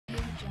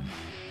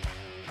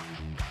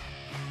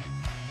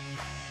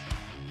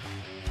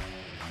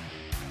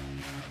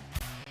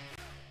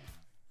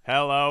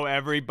Hello,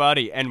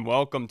 everybody, and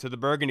welcome to the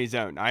Burgundy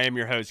Zone. I am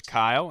your host,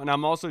 Kyle, and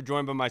I'm also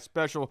joined by my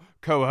special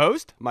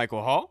co-host,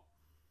 Michael Hall.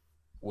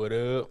 What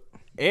up?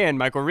 And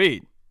Michael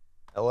Reed.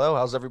 Hello,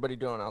 how's everybody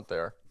doing out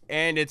there?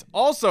 And it's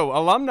also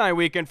Alumni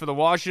Weekend for the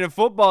Washington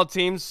football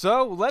team,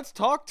 so let's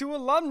talk to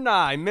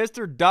alumni.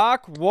 Mr.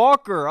 Doc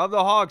Walker of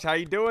the Hawks. How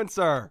you doing,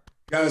 sir?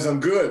 Guys,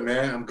 I'm good,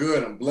 man. I'm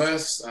good. I'm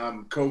blessed.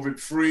 I'm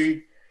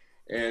COVID-free.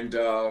 And,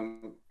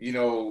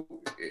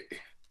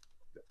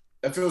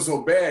 I feel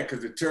so bad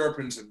because the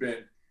Terrapins have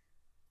been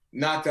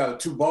knocked out of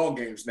 2 ball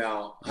games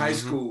now. High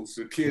schools,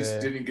 the kids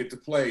didn't get to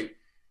play.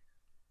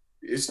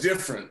 It's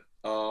different.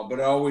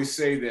 But I always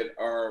say that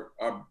our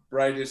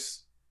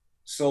brightest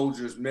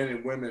soldiers, men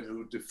and women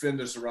who defend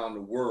us around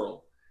the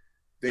world,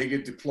 they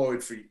get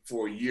deployed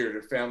for a year.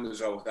 Their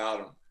families are without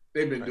them.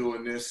 They've been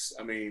doing this.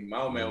 I mean,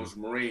 my old man was a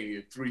Marine. He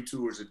had 3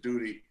 tours of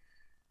duty.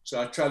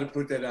 So I try to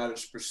put that out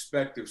as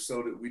perspective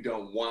so that we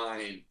don't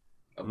whine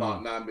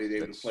about not being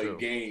able to play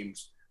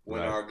games when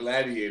our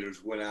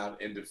gladiators went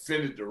out and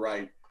defended the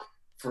right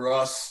for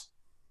us,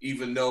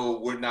 even though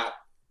we're not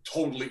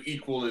totally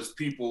equal as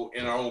people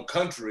in our own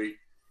country.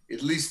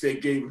 At least they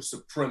gave us a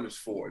premise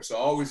for it. So I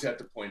always have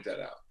to point that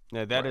out.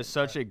 Yeah, that is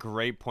such a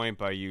great point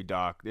by you,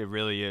 Doc. It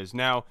really is.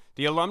 Now,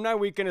 the Alumni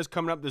Weekend is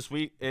coming up this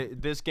week,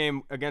 this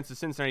game against the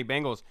Cincinnati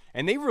Bengals,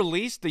 and they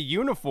released the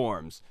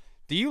uniforms.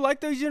 Do you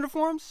like those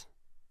uniforms?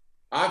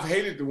 I've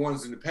hated the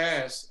ones in the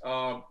past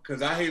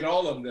because I hate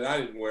all of them that I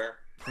didn't wear.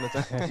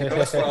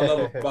 That's what I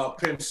love about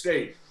Penn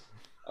State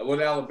with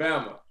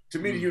Alabama. To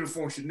me, the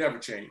uniform should never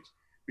change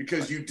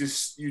because you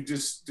just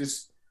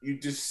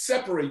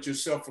separate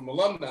yourself from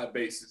alumni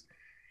bases.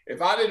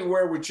 If I didn't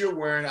wear what you're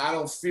wearing, I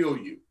don't feel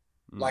you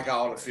like I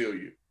ought to feel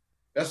you.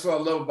 That's what I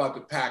love about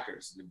the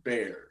Packers, the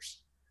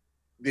Bears.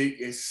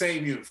 The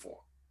same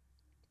uniform.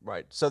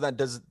 Right. So then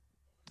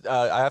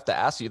I have to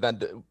ask you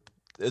then,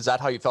 is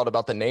that how you felt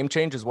about the name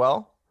change as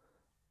well?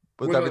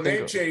 Well, the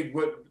name change,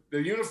 but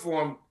the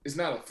uniform is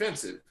not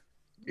offensive.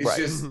 It's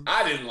just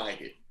I didn't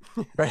like it.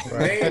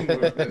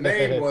 The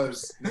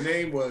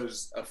name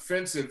was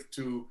offensive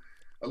to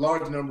a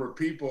large number of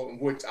people,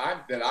 which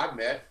I've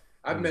met.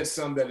 I've met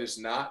some that it's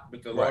not,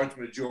 but the large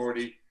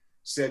majority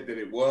said that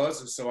it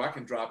was, and so I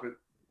can drop it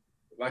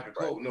like a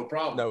coat, no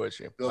problem. No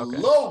issue. The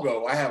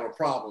logo I have a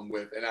problem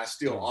with, and I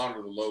still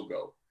honor the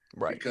logo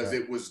because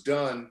it was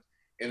done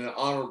in an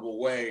honorable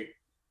way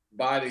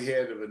by the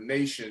head of a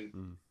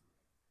nation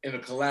in a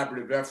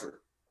collaborative effort.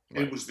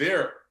 It was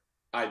their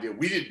idea.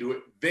 We didn't do it.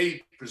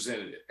 They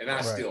presented it, and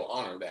I still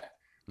honor that.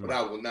 But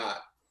I will not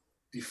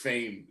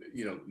defame,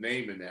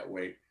 name in that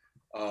way.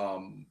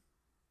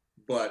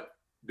 But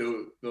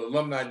the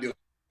alumni deal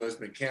has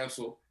been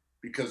canceled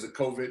because of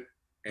COVID,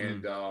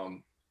 and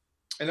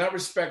I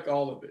respect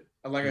all of it.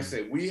 And like I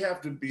said, we have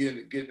to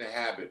get in the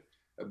habit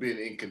of being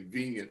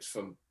inconvenienced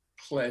from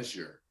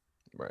pleasure,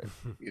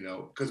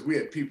 because we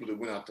had people that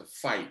went out to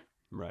fight,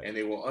 and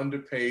they were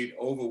underpaid,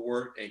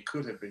 overworked, and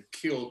could have been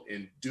killed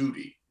in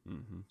duty.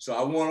 So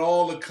I want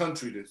all the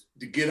country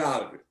to get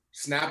out of it,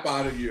 snap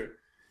out of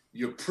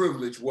your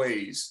privileged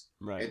ways,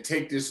 and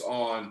take this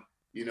on,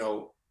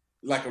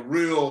 like a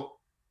real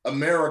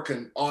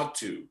American ought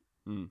to,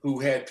 who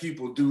had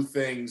people do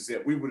things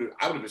that I would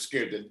have been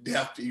scared to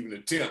death to even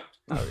attempt.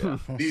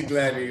 These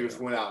gladiators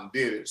went out and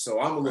did it. So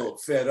I'm a little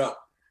fed up.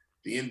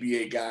 The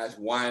NBA guys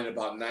whining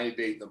about 90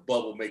 days in the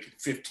bubble, making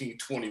 $15,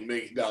 $20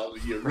 million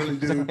a year. Really,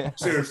 dude?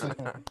 Seriously,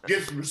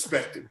 get some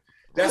perspective.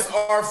 That's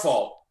our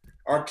fault.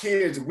 Our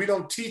kids, if we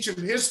don't teach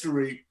them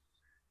history,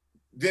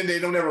 then they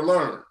don't ever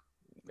learn.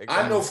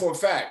 I know for a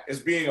fact,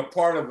 as being a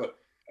part of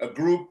a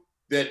group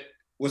that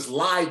was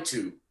lied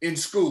to in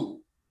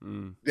school,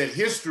 that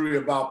history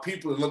about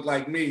people that look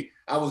like me,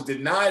 I was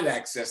denied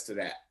access to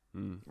that.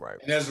 And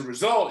as a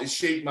result, it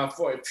shaped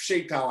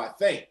how I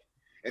think.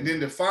 And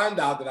then to find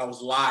out that I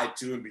was lied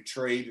to and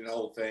betrayed and the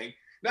whole thing,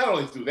 not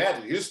only through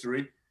that, the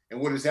history and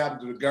what has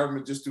happened to the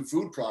government just through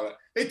food product.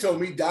 They told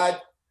me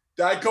Diet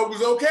Coke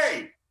was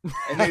okay.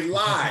 And they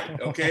lied,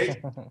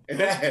 okay?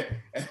 And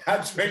I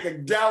drank a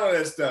gallon of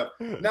that stuff.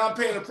 Now I'm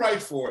paying the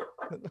price for it.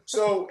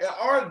 So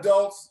our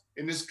adults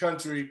in this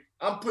country,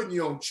 I'm putting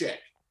you on check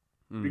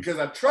because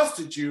I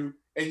trusted you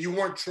and you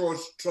weren't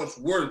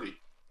trustworthy.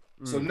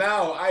 So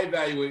now I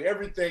evaluate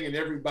everything and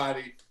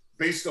everybody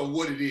based on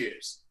what it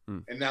is.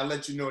 And now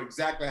let you know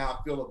exactly how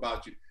I feel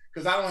about you.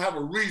 Because I don't have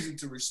a reason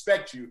to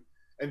respect you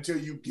until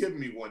you give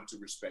me one to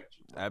respect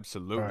you.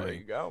 Absolutely. There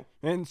you go.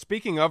 And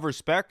speaking of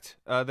respect,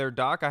 there,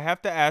 Doc, I have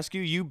to ask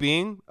you, you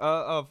being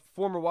a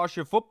former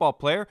Washington football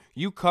player,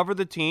 you cover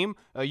the team.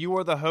 You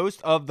are the host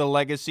of The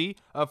Legacy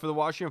for the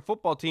Washington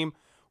football team.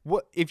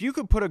 What if you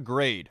could put a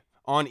grade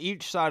on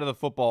each side of the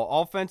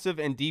football, offensive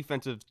and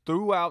defensive,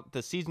 throughout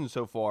the season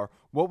so far,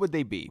 what would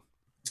they be?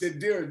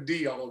 They're a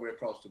D all the way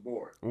across the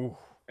board. Ooh.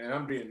 And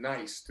I'm being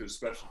nice to the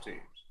special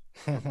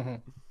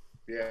teams.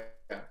 Yeah.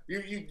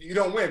 You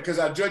don't win because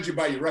I judge you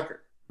by your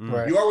record.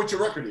 Right. You are what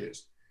your record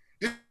is.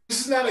 This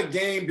is not a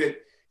game that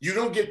you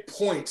don't get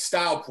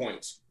style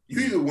points.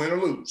 You either win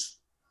or lose.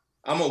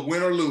 I'm a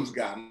win or lose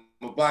guy.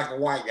 a black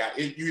and white guy.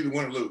 You either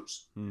win or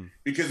lose.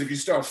 Because if you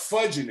start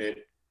fudging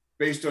it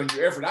based on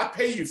your effort, I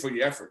pay you for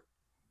your effort,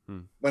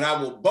 but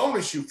I will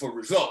bonus you for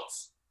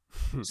results.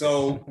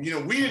 So, we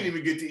didn't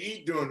even get to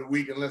eat during the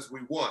week unless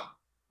we won.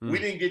 We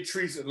didn't get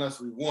treats unless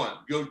we won.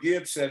 Bill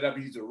Gibbs set it up.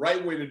 He's the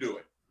right way to do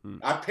it.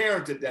 I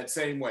parented that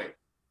same way.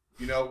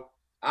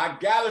 I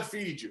gotta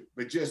feed you,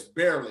 but just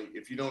barely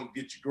if you don't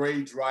get your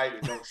grades right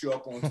and don't show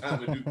up on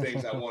time to do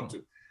things I want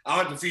to. I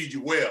don't have to feed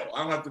you well.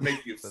 I don't have to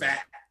make you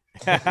fat.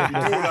 If you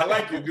do what I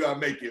like you to do, I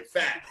make you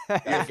fat.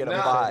 If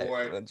not,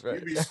 boy, that's right.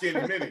 You be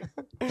skinny mini.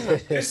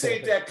 This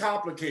ain't that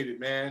complicated,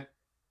 man.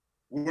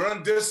 We're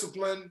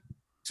undisciplined,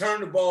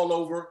 turn the ball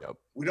over. Yep.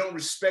 We don't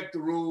respect the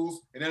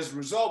rules. And as a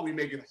result, we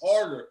make it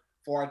harder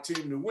for our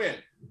team to win.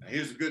 Now,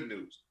 here's the good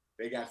news.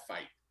 They got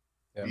fight.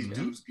 Yep. These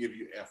dudes give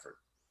you effort.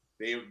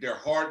 Their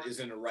heart is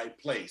in the right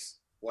place.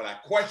 What I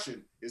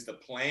question is the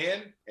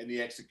plan and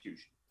the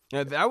execution.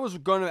 Yeah, that was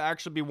going to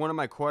actually be one of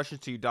my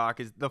questions to you, Doc,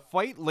 is the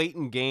fight late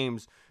in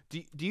games.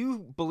 Do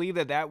you believe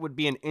that would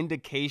be an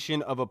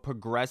indication of a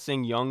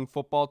progressing young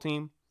football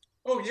team?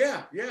 Oh,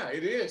 yeah,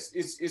 it is.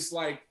 It's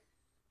like,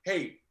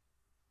 hey,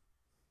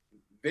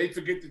 they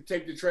forget to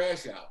take the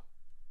trash out.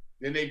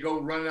 Then they go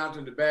running out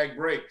to the bag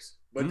breaks.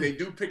 But they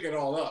do pick it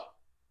all up.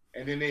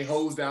 And then they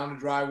hose down the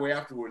driveway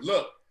afterward.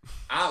 Look,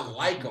 I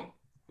like them,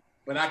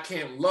 but I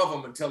can't love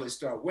them until they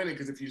start winning,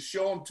 because if you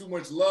show them too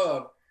much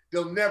love,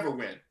 they'll never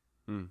win.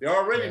 They're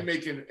already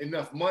making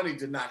enough money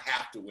to not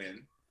have to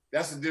win.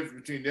 That's the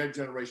difference between their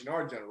generation and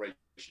our generation.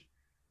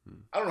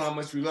 I don't know how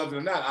much we loved it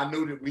or not. I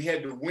knew that we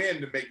had to win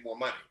to make more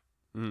money.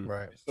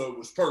 Right. So it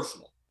was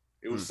personal.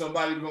 It was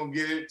somebody going to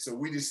get it, so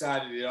we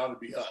decided it ought to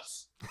be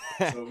us.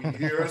 So when you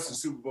hear us in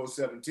Super Bowl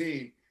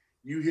 17,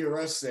 you hear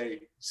us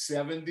say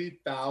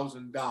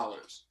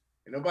 $70,000.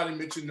 And nobody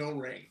mentioned no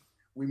ring.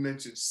 We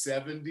mentioned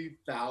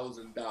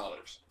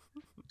 $70,000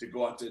 to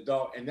go out to the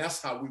dog. And that's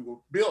how we were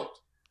built,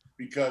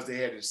 because they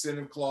had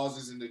incentive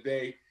clauses in the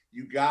day.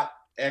 You got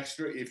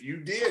extra if you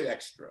did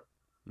extra.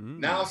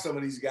 Now some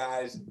of these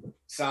guys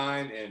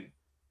sign and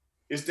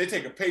they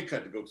take a pay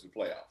cut to go to the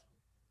playoff.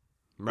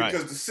 Right.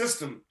 Because the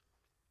system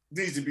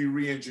needs to be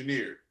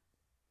re-engineered.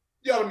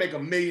 You ought to make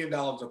 $1 million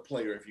a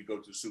player if you go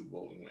to the Super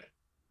Bowl and win.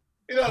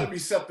 It ought to be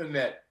something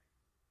that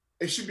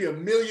it should be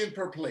 $1 million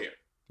per player.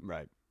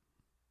 Right.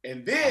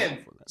 And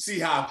then see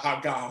how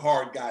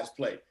hard guys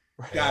play.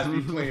 Guys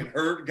be playing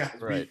hurt. Guys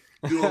be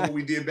doing what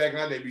we did back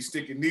then. They be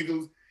sticking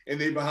needles and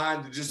they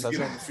behind to just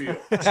get on the field.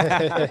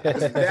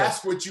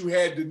 That's what you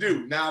had to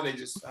do. Now they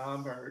just,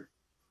 I'm hurt.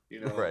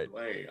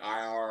 Hey,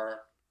 IR,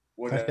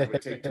 whatever,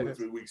 take 2 or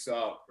 3 weeks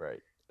off. Right.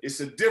 It's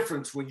a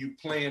difference when you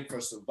plan for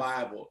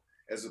survival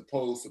as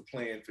opposed to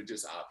playing for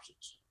just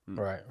options.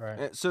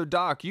 Right. So,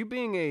 Doc, you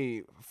being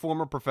a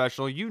former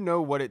professional, you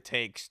know what it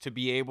takes to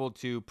be able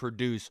to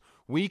produce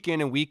week in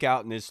and week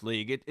out in this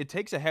league. It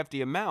takes a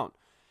hefty amount.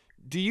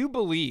 Do you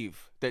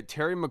believe that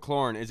Terry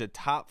McLaurin is a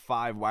top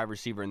 5 wide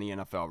receiver in the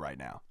NFL right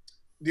now?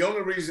 The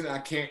only reason I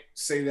can't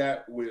say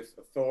that with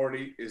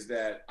authority is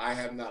that I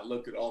have not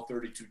looked at all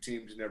 32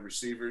 teams and their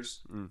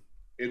receivers.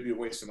 It'd be a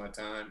waste of my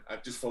time. I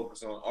just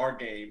focus on our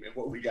game and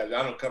what we got.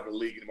 I don't cover the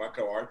league anymore. I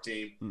cover our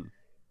team.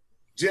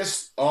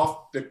 Just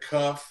off the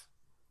cuff,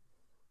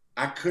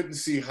 I couldn't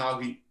see how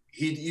he'd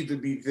either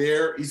be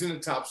there. He's in the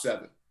top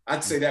 7.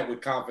 I'd say that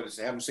with confidence.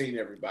 I haven't seen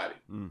everybody.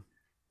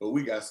 But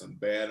we got some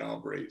bad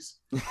hombres.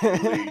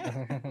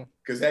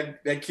 Because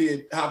that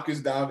kid Hopkins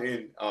down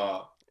in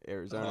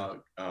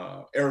Arizona.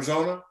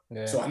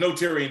 Yeah. So I know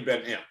Terry ain't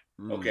better than him.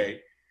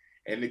 Okay.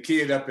 And the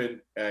kid up in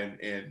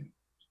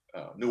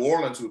New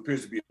Orleans, who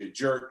appears to be a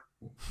jerk,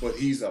 but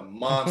he's a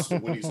monster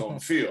when he's on the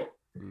field.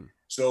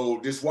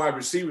 So this wide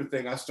receiver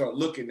thing, I start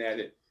looking at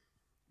it.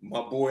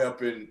 My boy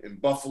up in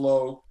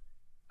Buffalo.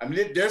 I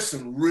mean, there's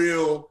some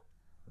real,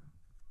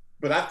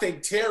 but I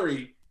think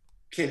Terry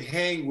can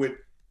hang with,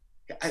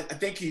 I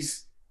think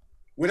he's,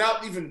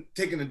 without even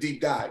taking a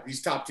deep dive,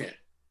 he's top 10.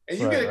 And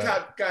you get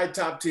a guy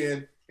top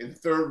 10 in the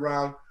 3rd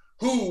round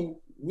who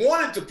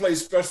wanted to play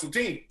special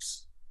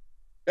teams.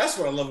 That's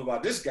what I love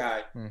about this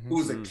guy, who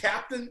was a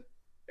captain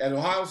at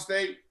Ohio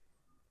State.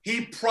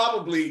 He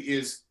probably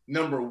is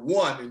number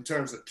 1 in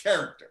terms of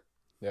character.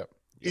 Yep.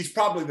 He's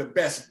probably the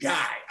best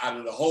guy out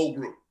of the whole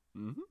group.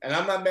 And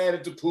I'm not mad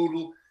at the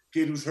Poodle,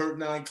 kid who's hurt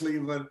now in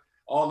Cleveland,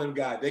 all them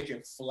guys. They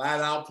can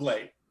flat out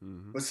play.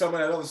 But some of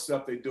that other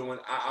stuff they're doing,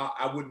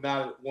 I would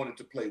not have wanted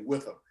to play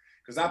with them.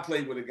 Because I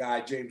played with a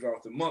guy, James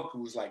Arthur Monk,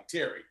 who was like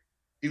Terry.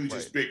 He was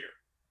just bigger,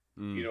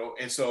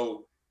 And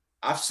so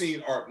I've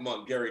seen Art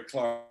Monk, Gary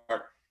Clark.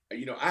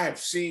 I have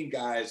seen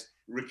guys,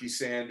 Ricky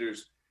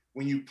Sanders.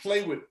 When you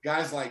play with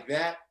guys like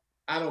that,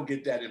 I don't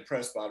get that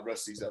impressed by the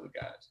rest of these other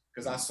guys.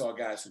 Because I saw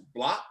guys who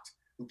blocked,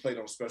 who played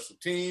on special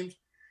teams,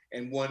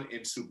 and won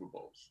in Super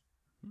Bowls.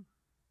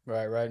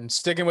 Right. And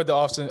sticking with the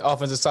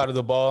offensive side of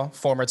the ball,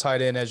 former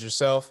tight end as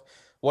yourself,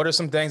 what are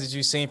some things that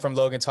you've seen from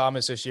Logan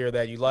Thomas this year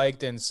that you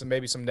liked, and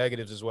maybe some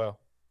negatives as well?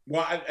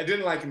 Well, I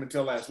didn't like him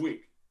until last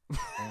week.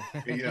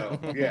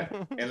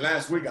 And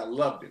last week I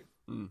loved him.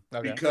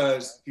 Okay.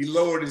 because he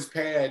lowered his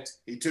pads.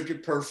 He took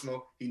it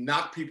personal. He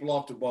knocked people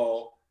off the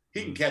ball.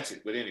 He can catch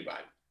it with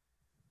anybody.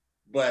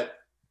 But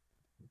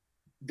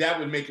that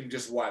would make him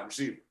just a wide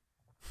receiver.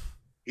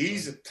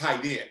 He's a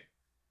tight end.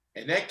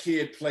 And that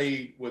kid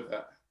played with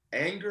an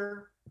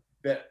anger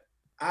that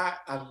I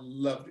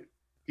loved it.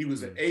 He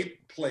was an A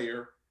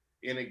player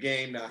in a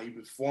game. Now, he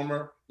was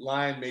former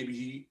Lion. Maybe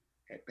he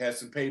had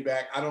some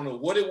payback. I don't know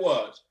what it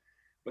was.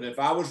 But if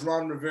I was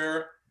Ron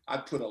Rivera,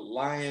 I'd put a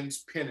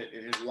Lions pennant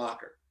in his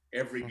locker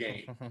every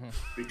game.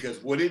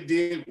 Because what it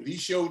did, what he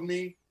showed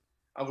me,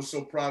 I was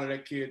so proud of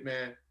that kid,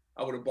 man.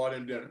 I would have bought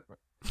him dinner.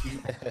 He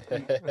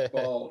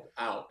balled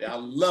out. I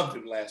loved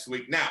him last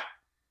week. Now,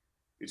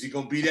 is he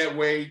going to be that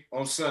way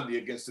on Sunday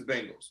against the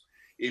Bengals?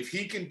 If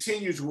he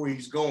continues where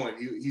he's going,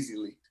 he's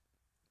elite.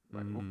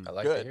 I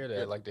like to hear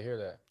that. I like to hear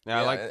that.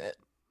 Yeah,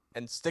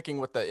 and sticking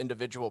with the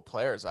individual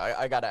players,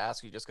 I got to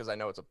ask you, just because I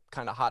know it's a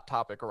kind of hot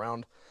topic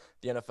around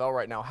the NFL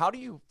right now. How do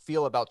you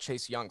feel about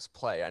Chase Young's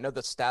play? I know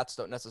the stats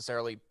don't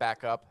necessarily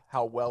back up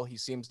how well he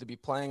seems to be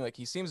playing. Like,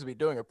 he seems to be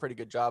doing a pretty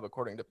good job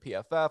according to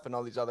PFF and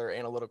all these other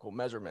analytical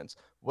measurements.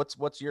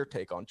 What's your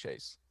take on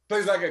Chase?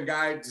 Plays like a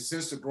guy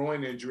since the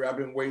groin injury. I've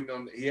been waiting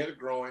on. He had a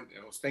groin,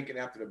 and I was thinking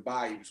after the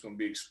bye he was going to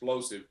be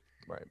explosive.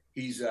 Right.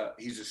 He's a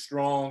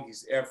strong.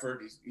 He's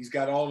effort. He's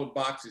got all the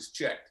boxes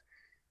checked.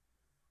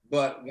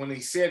 But when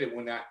he said it,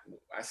 when I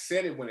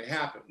said it when it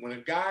happened, when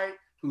a guy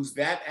who's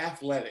that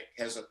athletic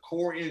has a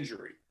core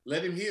injury,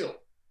 let him heal. Right.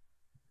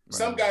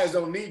 Some guys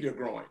don't need their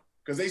groin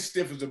because they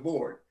stiff as a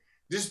board.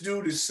 This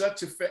dude is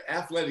such an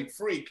athletic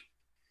freak.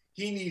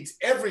 He needs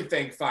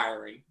everything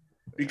firing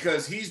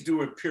because he's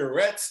doing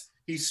pirouettes.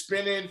 He's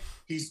spinning.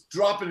 He's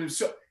dropping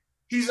himself.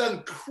 He's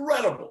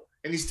incredible.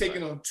 And he's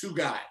taking on two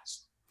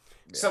guys,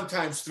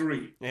 sometimes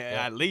three.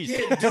 Yeah, at least.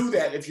 You can't do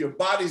that if your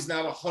body's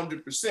not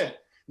 100%.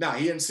 Now,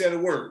 he hasn't said a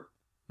word.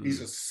 He's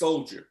a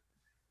soldier.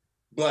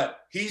 But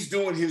he's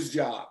doing his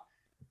job.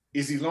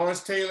 Is he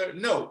Lawrence Taylor?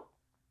 No,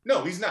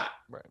 he's not.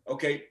 Right.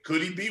 Okay,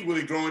 could he be? Will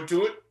he grow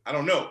into it? I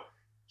don't know.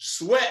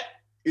 Sweat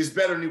is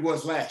better than he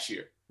was last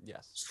year.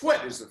 Yes.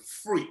 Sweat is a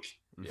freak.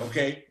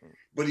 Okay,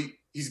 but he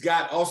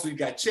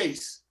got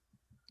Chase,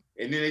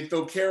 and then they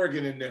throw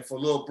Kerrigan in there for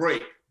a little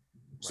break. Right.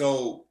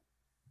 So,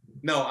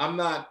 no, I'm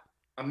not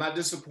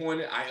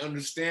disappointed. I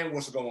understand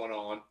what's going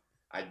on.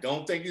 I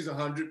don't think he's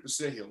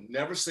 100%. He'll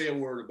never say a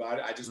word about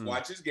it. I just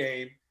watch his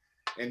game,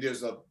 and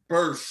there's a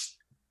burst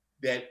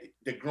that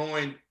the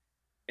groin,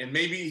 and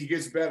maybe he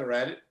gets better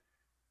at it,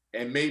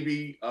 and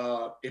maybe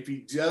if he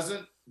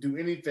doesn't do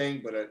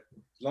anything, but as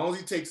long as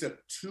he takes up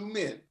two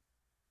men,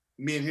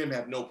 me and him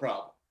have no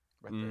problem.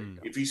 Right.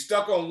 If he's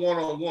stuck on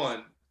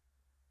one-on-one,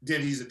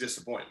 then he's a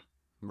disappointment.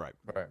 Right.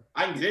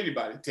 I can get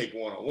anybody to take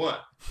one-on-one.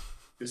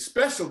 The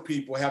special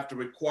people have to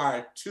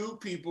require two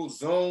people,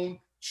 zone,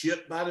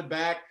 chip by the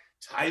back,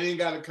 tight end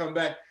got to come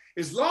back.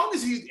 As long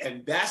as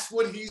and that's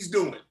what he's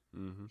doing.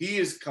 He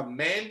is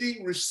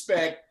commanding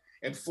respect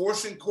and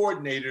forcing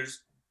coordinators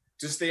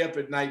to stay up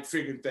at night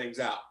figuring things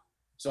out.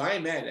 So I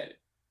ain't mad at it.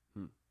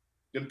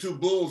 Them two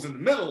bulls in the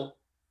middle,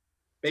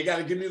 they got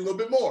to give me a little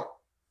bit more.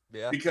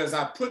 Yeah. Because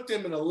I put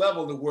them in a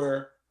level to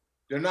where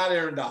they're not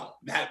Aaron Donald.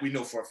 That we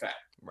know for a fact.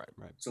 Right.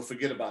 So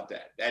forget about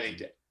that. That ain't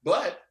that.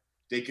 But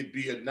they could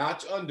be a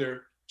notch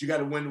under. You got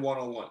to win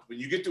one-on-ones. When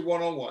you get to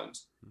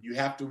one-on-ones, you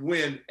have to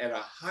win at a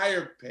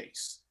higher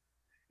pace.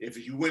 If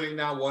you're winning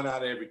now 1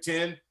 out of every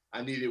 10,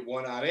 I needed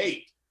 1 out of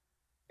 8.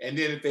 And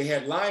then if they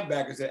had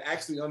linebackers that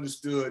actually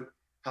understood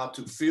how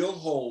to fill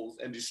holes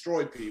and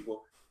destroy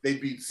people,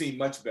 they'd be seen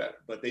much better.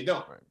 But they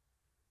don't. Right.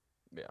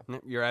 Yeah.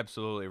 You're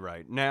absolutely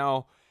right.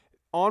 Now,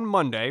 on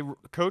Monday,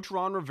 Coach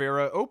Ron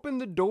Rivera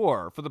opened the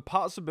door for the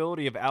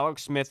possibility of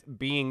Alex Smith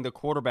being the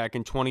quarterback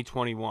in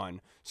 2021.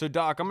 So,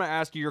 Doc, I'm going to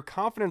ask you your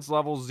confidence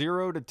level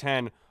 0 to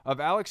 10 of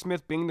Alex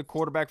Smith being the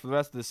quarterback for the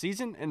rest of the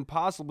season and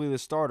possibly the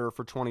starter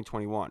for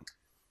 2021.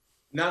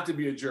 Not to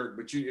be a jerk,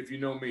 but if you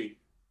know me,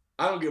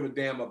 I don't give a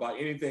damn about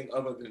anything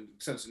other than the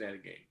Cincinnati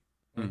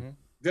game.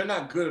 They're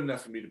not good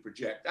enough for me to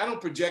project. I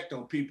don't project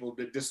on people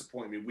that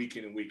disappoint me week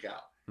in and week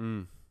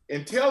out.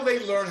 Until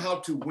they learn how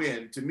to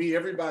win, to me,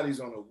 everybody's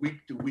on a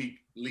week-to-week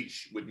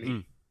leash with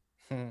me.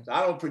 So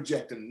I don't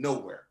project them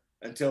nowhere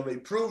until they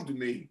prove to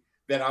me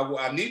that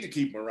I need to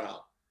keep them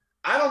around.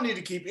 I don't need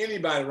to keep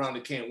anybody around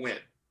that can't win.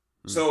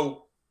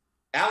 So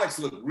Alex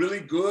looked really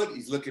good.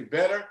 He's looking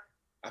better.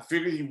 I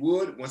figured he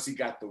would once he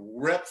got the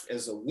reps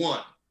as a 1.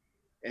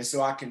 And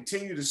so I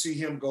continue to see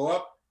him go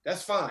up.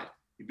 That's fine.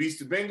 He beats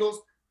the Bengals.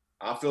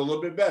 I'll feel a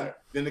little bit better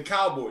than the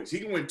Cowboys. He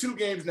can win 2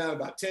 games now in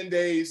about 10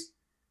 days.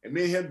 And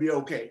me and him be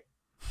okay.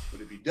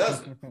 But if he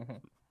doesn't,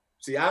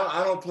 see,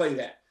 I don't play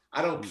that.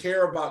 I don't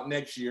care about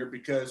next year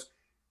because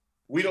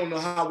we don't know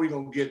how we're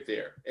going to get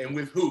there and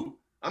with who.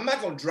 I'm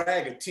not going to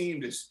drag a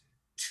team that's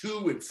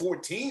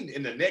 2-14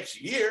 in the next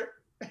year.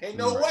 Ain't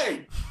no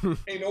way.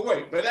 Ain't no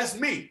way. But that's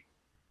me.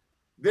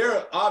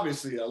 They're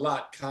obviously a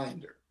lot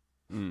kinder.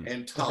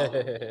 and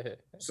tolerable.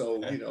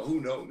 So,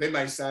 who knows? They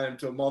might sign him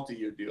to a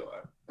multi-year deal.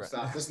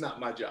 That's not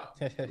my job.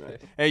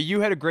 Right. Hey,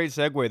 you had a great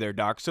segue there,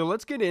 Doc. So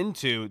let's get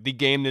into the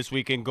game this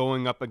weekend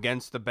going up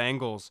against the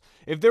Bengals.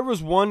 If there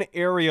was one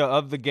area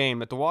of the game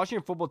that the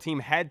Washington football team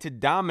had to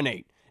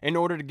dominate in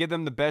order to give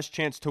them the best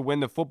chance to win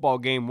the football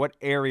game, what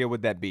area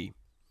would that be?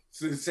 It's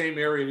the same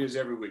area it is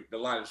every week, the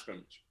line of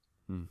scrimmage.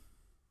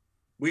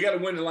 We got to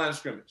win the line of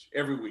scrimmage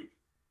every week.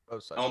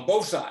 Both sides. On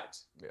both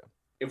sides. Yeah.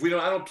 If we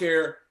don't, I don't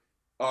care.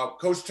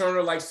 Coach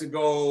Turner likes to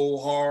go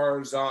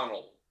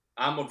horizontal.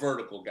 I'm a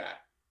vertical guy.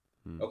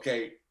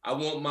 Okay. I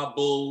want my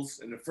Bulls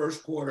in the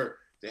first quarter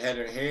to have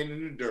their hand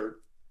in the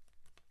dirt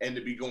and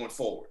to be going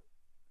forward.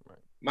 Right.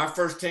 My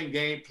first 10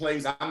 game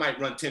plays, I might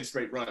run 10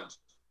 straight runs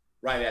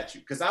right at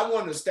you because I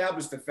want to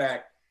establish the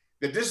fact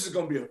that this is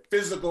going to be a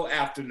physical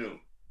afternoon.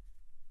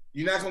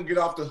 You're not going to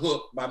get off the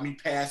hook by me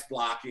pass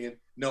blocking.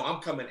 No,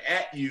 I'm coming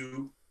at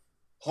you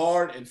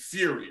hard and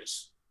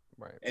furious.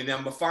 Right. And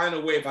I'm going to find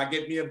a way, if I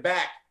get me a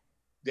back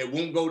that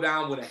won't go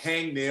down with a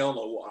hangnail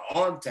or an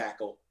arm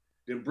tackle,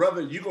 then,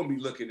 brother, you're going to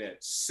be looking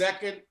at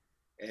 2nd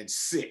and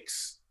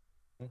 6.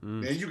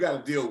 Then you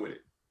got to deal with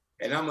it.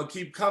 And I'm going to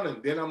keep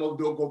coming. Then I'm going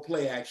to go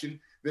play action.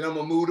 Then I'm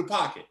going to move the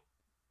pocket.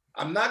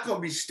 I'm not going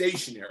to be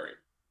stationary.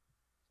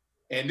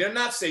 And they're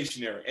not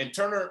stationary. And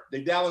Turner,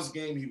 the Dallas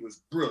game, he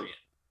was brilliant.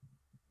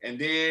 And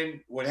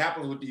then what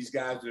happens with these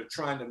guys that are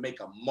trying to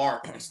make a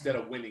mark instead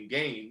of winning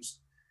games,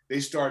 they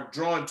start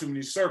drawing too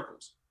many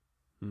circles.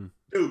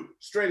 Dude,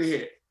 straight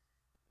ahead.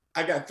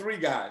 I got 3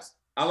 guys.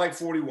 I like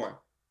 41.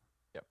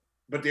 Yep.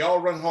 But they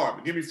all run hard.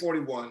 But give me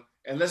 41.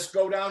 And let's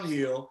go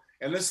downhill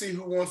and let's see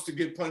who wants to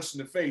get punched in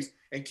the face.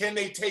 And can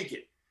they take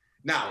it?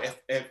 Now,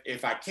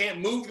 if I can't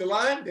move the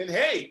line, then,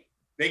 hey,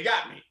 they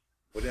got me.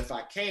 But if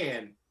I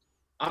can,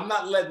 I'm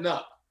not letting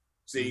up.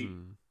 See,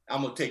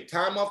 I'm going to take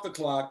time off the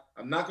clock.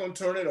 I'm not going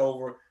to turn it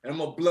over. And I'm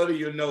going to bloody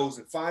your nose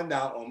and find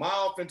out on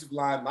my offensive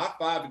line, my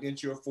 5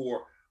 against your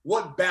 4,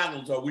 what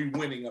battles are we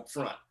winning up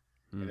front?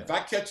 And if I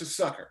catch a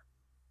sucker,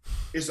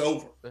 it's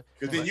over.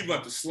 Because then you're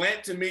going to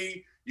slant to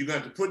me. You're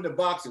going to put in the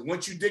box. And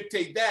once you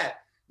dictate that,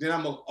 then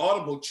I'm going to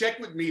audible check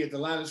with me at the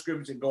line of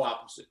scrimmage and go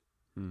opposite.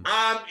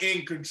 I'm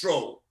in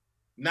control,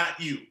 not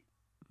you.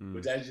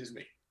 But that's just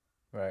me.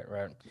 Right.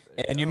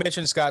 And you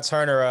mentioned Scott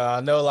Turner. I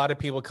know a lot of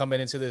people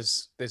coming into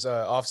this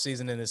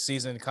offseason and this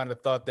season kind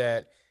of thought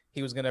that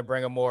he was going to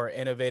bring a more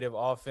innovative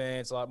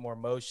offense, a lot more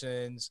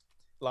motions,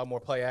 a lot more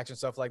play action,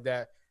 stuff like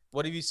that.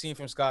 What have you seen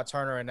from Scott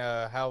Turner, and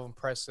how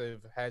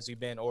impressive has he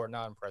been or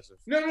not impressive?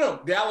 No.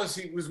 Dallas,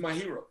 he was my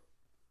hero.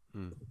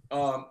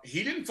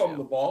 He didn't fumble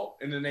the ball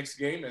in the next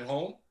game at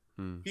home.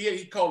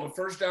 He called a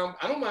first down.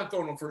 I don't mind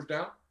throwing on first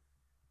down.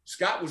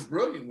 Scott was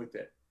brilliant with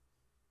that.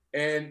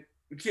 And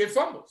the kid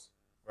fumbles.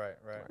 Right.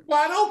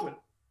 Wide open.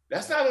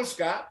 That's not on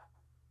Scott.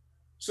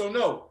 So,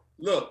 no,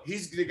 look,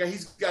 he's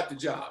got the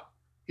job.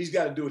 He's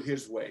got to do it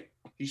his way.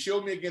 He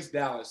showed me against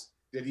Dallas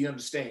that he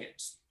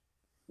understands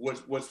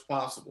what's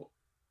possible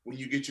when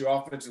you get your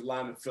offensive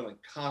lineman feeling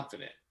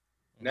confident.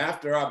 And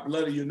after I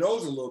bloody your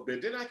nose a little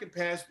bit, then I can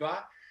pass by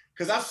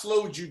because I've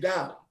slowed you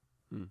down.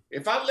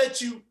 If I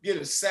let you get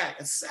a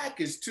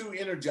sack is too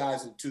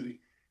energizing to the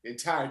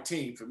entire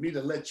team for me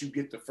to let you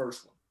get the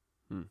first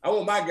one. I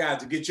want my guy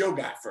to get your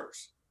guy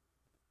first.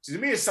 See, to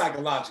me, it's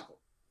psychological.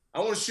 I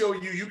want to show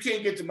you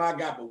can't get to my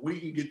guy, but we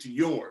can get to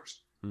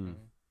yours.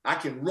 I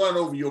can run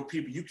over your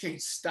people. You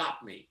can't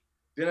stop me.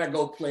 Then I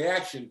go play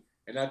action,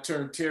 and I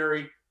turn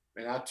Terry,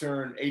 and I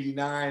turn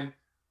 89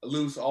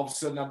 loose. All of a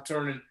sudden, I'm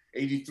turning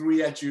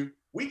 83 at you.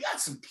 We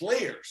got some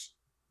players.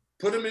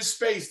 Put them in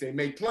space. They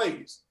make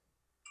plays.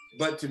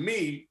 But to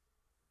me,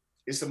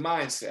 it's a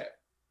mindset.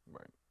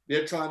 Right.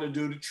 They're trying to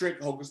do the trick,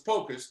 hocus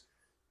pocus.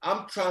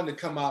 I'm trying to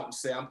come out and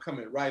say, I'm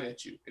coming right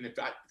at you. And if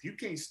you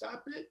can't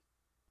stop it,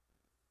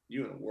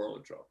 you're in a world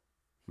of trouble.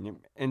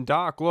 And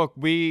Doc, look,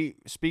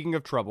 speaking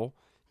of trouble,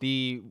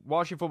 the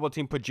Washington football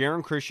team put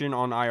Jaron Christian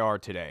on IR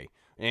today.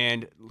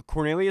 And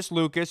Cornelius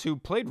Lucas, who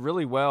played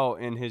really well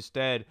in his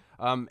stead,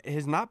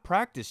 has not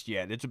practiced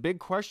yet. It's a big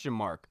question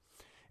mark.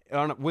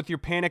 With your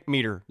panic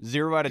meter,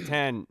 0 out of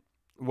 10,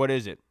 what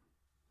is it?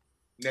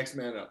 Next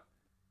man up.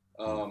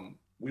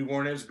 We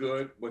weren't as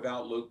good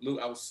without Luke.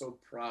 I was so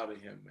proud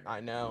of him, man. I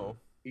know.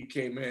 He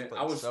came in.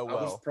 I was so well.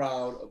 I was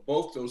proud of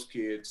both those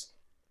kids.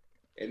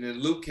 And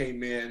then Luke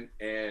came in,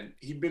 and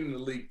he'd been in the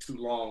league too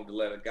long to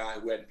let a guy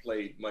who hadn't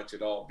played much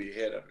at all be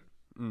ahead of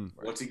him.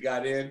 Once he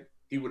got in,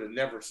 he would have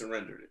never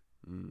surrendered it.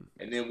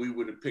 And then we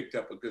would have picked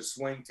up a good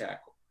swing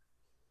tackle.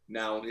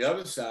 Now, on the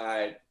other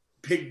side,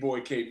 Big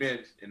Boy came in,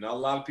 and a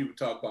lot of people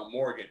talk about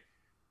Morgan.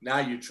 Now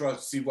you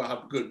see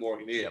how good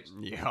Morgan is.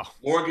 Yeah.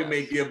 Morgan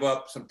may give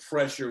up some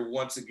pressure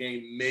once a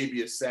game,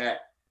 maybe a sack.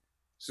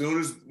 Soon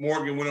as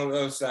Morgan went on the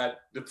other side,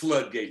 the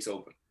floodgates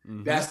open.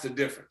 That's the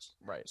difference.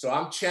 Right. So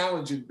I'm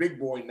challenging Big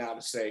Boy now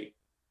to say,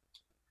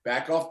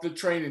 back off the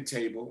training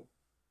table,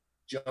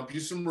 jump you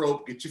some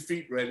rope, get your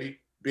feet ready,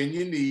 bend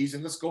your knees,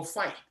 and let's go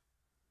fight.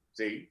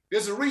 See,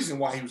 there's a reason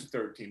why he was a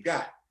third-team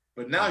guy,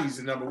 but now he's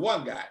the number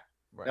 1 guy.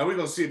 Right. Now we're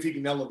going to see if he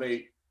can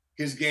elevate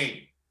his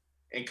game.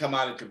 and come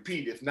out and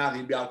compete. If not,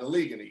 he'd be out of the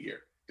league in a year.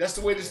 That's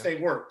the way this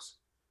thing works.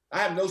 I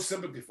have no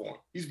sympathy for him.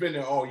 He's been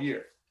there all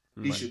year.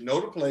 He should know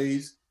the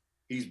plays.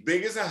 He's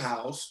big as a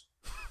house.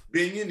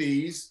 Bend your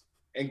knees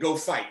and go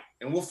fight.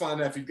 And we'll find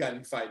out if he's got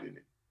any fight in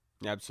it.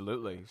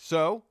 Absolutely.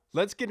 So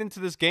let's get into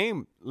this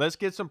game. Let's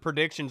get some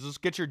predictions. Let's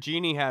get your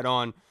genie hat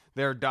on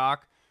there,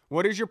 Doc.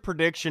 What is your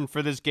prediction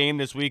for this game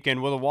this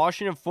weekend? Will the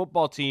Washington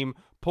football team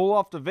pull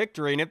off the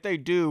victory? And if they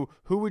do,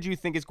 who would you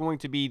think is going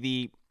to be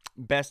the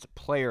best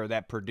player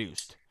that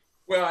produced?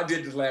 Well, I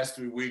did the last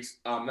 3 weeks.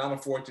 I'm not a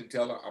fortune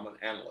teller. I'm an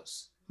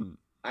analyst.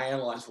 I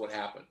analyze what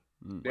happened.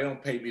 They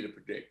don't pay me to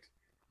predict.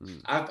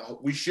 I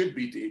thought we should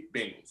beat the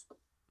Bengals,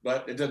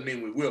 but it doesn't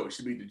mean we will. We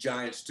should beat the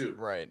Giants too.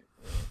 Right.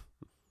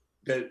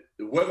 That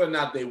whether or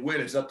not they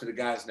win is up to the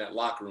guys in that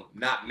locker room,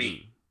 not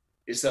me.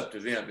 It's up to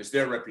them. It's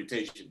their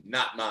reputation,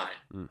 not mine.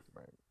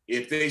 Right.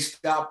 If they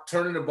stop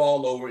turning the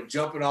ball over and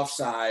jumping off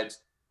sides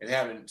and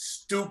having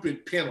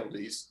stupid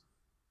penalties,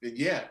 then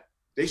yeah,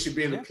 they should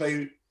be able to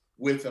play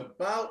with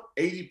about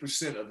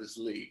 80% of this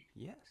league.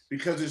 Yes.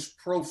 Because it's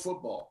pro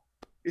football.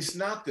 It's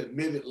not the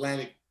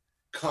Mid-Atlantic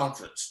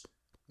Conference.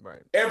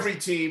 Right. Every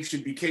team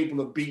should be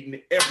capable of beating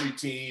every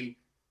team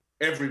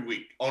every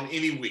week on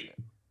any week,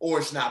 or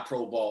it's not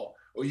pro ball,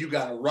 or you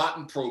got a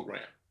rotten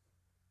program.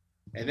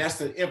 And that's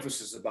the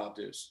emphasis about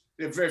this.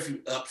 There are very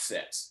few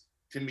upsets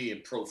to me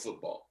in pro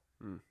football.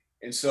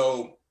 And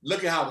so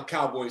look at how the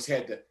Cowboys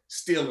had the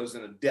Steelers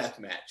in a death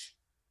match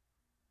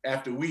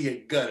after we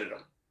had gutted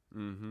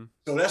them.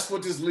 So that's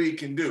what this league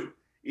can do.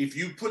 If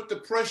you put the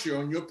pressure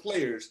on your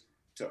players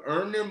to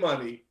earn their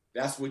money,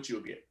 that's what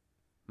you'll get.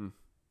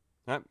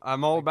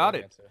 I'm all about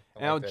it.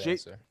 Now, Now,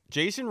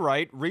 Jason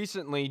Wright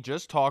recently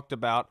just talked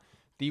about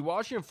the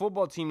Washington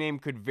football team name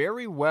could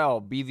very well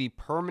be the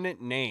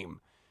permanent name.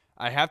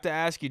 I have to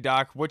ask you,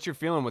 Doc, what's your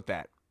feeling with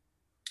that?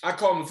 I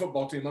call them the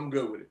football team. I'm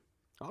good with it.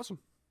 Awesome.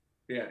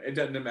 Yeah, it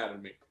doesn't matter to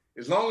me.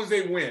 As long as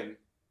they win,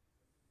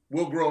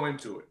 we'll grow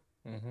into it.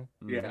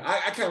 Yeah,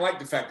 I kind of like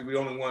the fact that we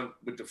only won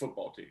with the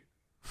football team.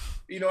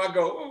 You know, I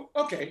go,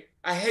 oh, okay.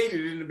 I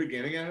hated it in the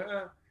beginning.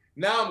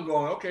 Now I'm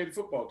going, okay, the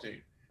football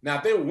team. Now,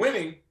 if they were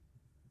winning,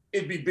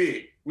 it'd be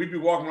big. We'd be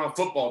walking around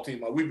football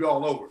team. Like we'd be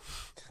all over.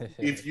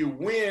 If you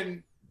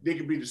win, they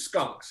could be the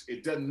Skunks.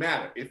 It doesn't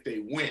matter if they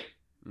win.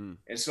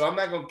 And so I'm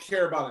not going to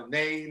care about a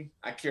name.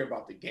 I care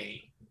about the game,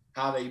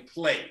 how they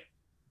play.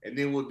 And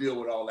then we'll deal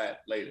with all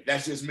that later.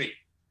 That's just me.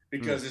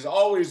 Because it's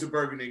always the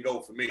burgundy and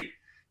gold for me.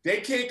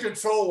 They can't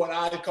control what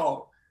I call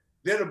them.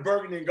 They're the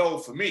burgundy and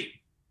gold for me.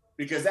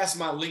 Because that's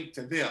my link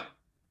to them,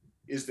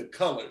 is the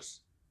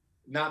colors,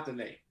 not the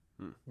name.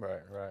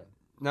 Right.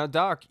 Now,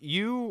 Doc,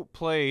 you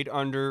played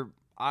under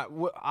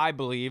what I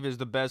believe is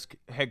the best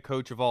head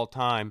coach of all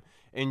time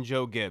in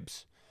Joe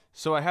Gibbs.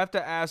 So I have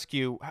to ask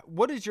you,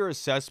 what is your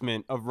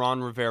assessment of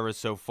Ron Rivera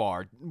so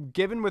far?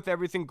 Given with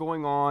everything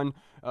going on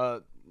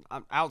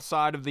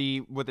outside of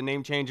with the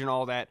name change and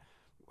all that,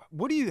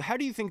 how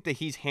do you think that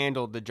he's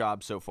handled the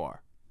job so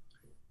far?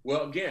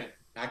 Well, again,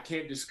 I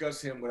can't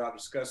discuss him without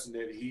discussing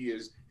that he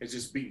has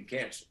just beaten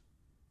cancer.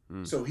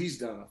 So he's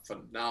done a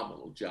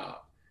phenomenal job.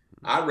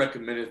 I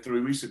recommended 3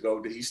 weeks ago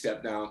that he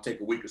step down and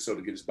take a week or so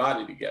to get his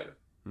body together.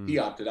 He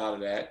opted out of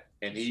that,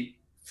 and he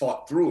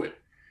fought through it.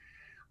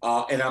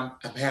 And I'm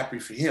happy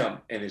for him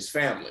and his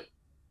family.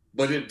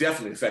 But it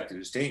definitely affected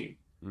his team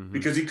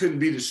because he couldn't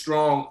be the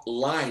strong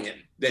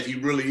lion that he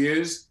really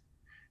is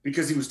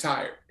because he was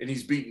tired and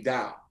he's beaten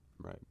down.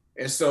 Right.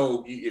 And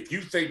so if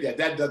you think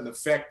that doesn't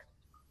affect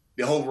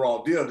the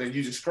overall deal, then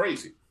you're just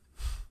crazy.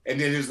 And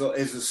then his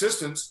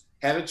assistants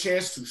had a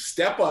chance to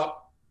step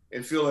up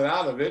and fill it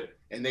out of it.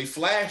 And they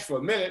flashed for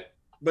a minute,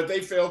 but they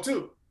failed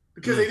too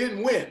because they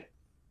didn't win.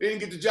 They didn't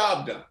get the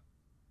job done.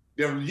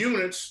 Their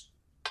units,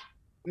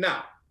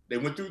 now, they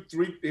went through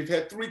they've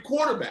had 3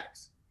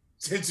 quarterbacks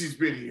since he's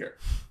been here.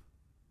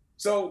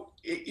 So,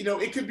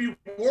 it could be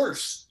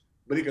worse,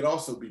 but it could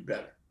also be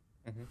better.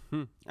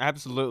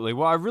 Absolutely.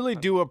 Well, I really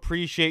do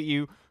appreciate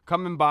you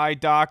coming by,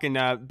 Doc,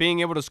 and being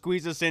able to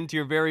squeeze us into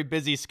your very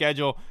busy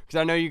schedule because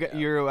I know you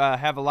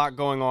have a lot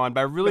going on,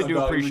 but I really do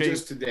appreciate it.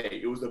 Just today.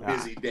 It was a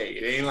busy day.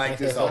 It ain't like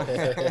this all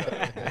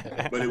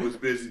but it was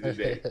busy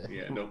today.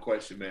 Yeah, no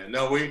question, man.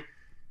 No,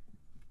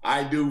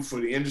 I do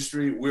for the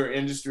industry. We're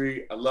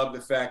industry. I love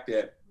the fact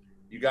that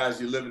you guys,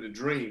 you're living the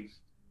dream.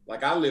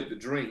 Like I live the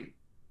dream.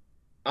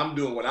 I'm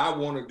doing what I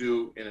want to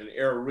do in an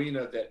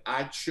arena that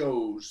I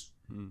chose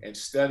and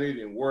studied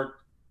and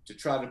worked to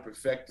try to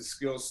perfect the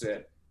skill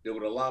set that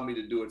would allow me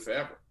to do it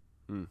forever.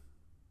 And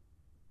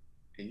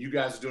you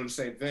guys are doing the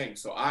same thing.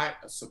 So I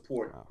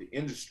support the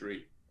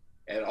industry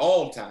at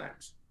all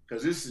times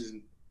because this is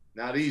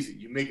not easy.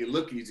 You make it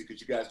look easy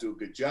because you guys do a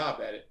good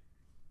job at it.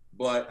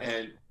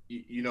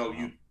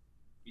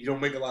 You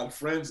don't make a lot of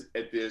friends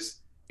at this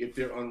if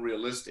they're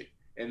unrealistic.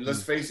 And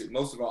let's face it,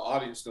 most of our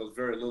audience knows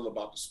very little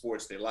about the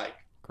sports they like.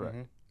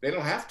 Correct. They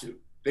don't have to.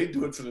 They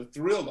do it for the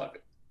thrill of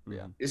it.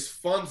 Yeah. It's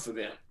fun for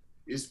them.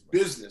 It's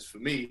business for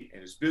me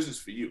and it's business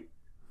for you.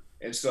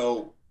 And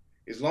so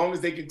as long as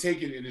they can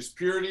take it in its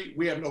purity,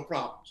 we have no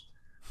problems.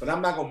 But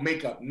I'm not going to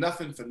make up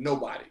nothing for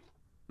nobody.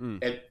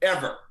 And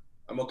ever.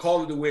 I'm going to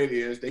call it the way it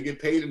is. They get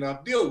paid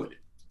enough, deal with it.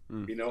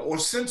 Or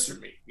censor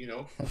me,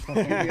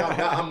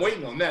 I'm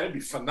waiting on that. It'd be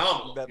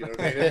phenomenal. That'd be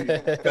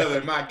better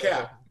than my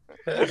cap.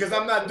 Because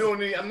I'm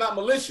not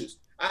malicious.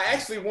 I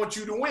actually want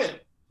you to win.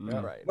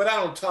 Right. But I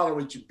don't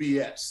tolerate your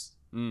BS.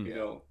 And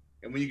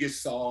when you get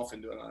soft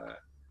and doing all that,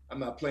 I'm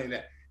not playing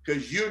that.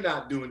 Because you're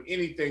not doing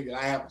anything that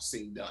I haven't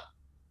seen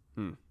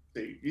done.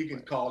 See, you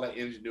can call that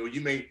ingenuity.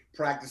 You may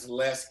practice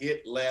less,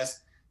 hit less,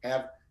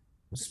 have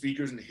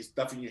speakers and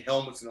stuff in your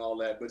helmets and all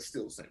that, but it's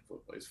still the same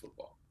football. It's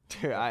football.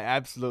 Dude, I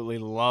absolutely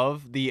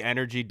love the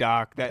energy,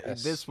 Doc.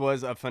 This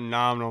was a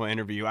phenomenal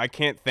interview. I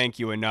can't thank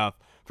you enough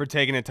for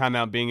taking the time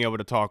out and being able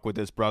to talk with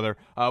this, brother.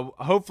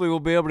 Hopefully we'll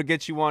be able to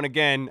get you on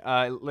again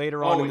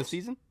later on in the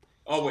season.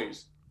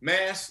 Always.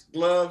 Mask,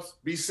 gloves,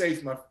 be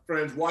safe, my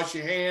friends. Wash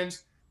your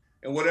hands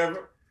and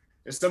whatever.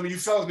 And some of you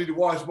fellas need to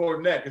wash more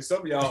than that, because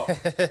some of y'all need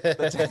to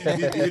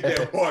hit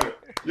that water.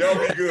 Y'all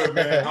be good,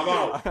 man. I'm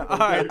out. All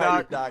right,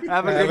 Doc.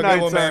 Have a good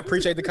night, man.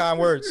 Appreciate the kind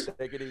words.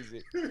 Take it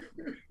easy.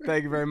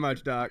 Thank you very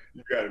much, Doc.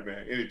 You got it,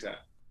 man. Anytime.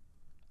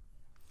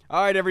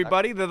 All right,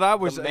 everybody. That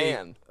was such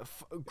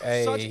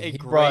a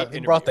great interview. He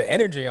brought the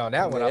energy on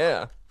that one.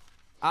 Yeah.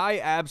 I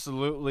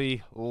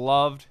absolutely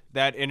loved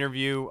that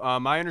interview.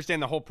 I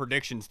understand the whole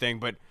predictions thing,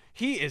 but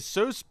he is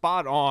so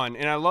spot on,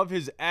 and I love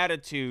his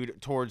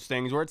attitude towards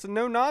things where it's a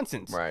no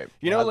nonsense. Right.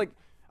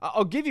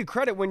 I'll give you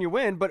credit when you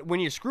win, but when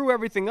you screw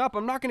everything up,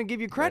 I'm not going to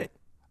give you credit.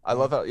 I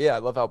love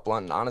how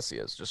blunt and honest he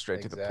is, just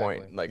straight to the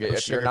point. Like,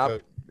 if you're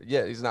not,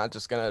 he's not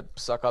just gonna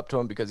suck up to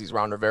him because he's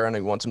Ron Rivera and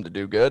he wants him to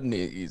do good, and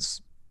he's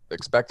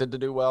expected to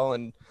do well,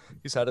 and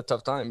he's had a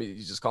tough time.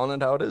 He's just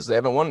calling it how it is. They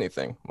haven't won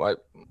anything.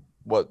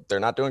 What they're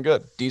not doing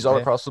good. D's all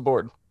across the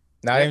board.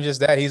 Not even just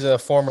that. He's a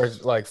former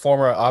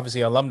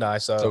obviously alumni.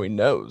 So he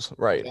knows,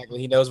 right? Exactly.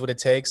 He knows what it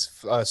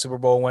takes. Super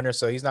Bowl winner.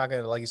 So he's not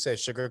gonna, like you said,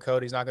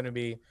 sugarcoat. He's not gonna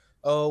be,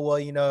 oh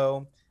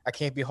well, I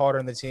can't be harder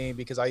on the team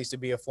because I used to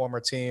be a former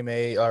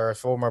teammate or a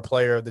former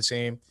player of the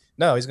team.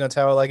 No, he's gonna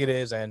tell it like it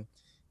is, and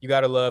you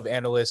gotta love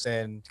analysts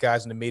and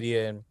guys in the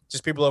media and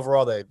just people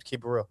overall that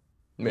keep it real.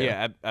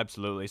 Yeah,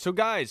 absolutely. So,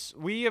 guys,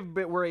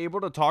 we're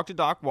able to talk to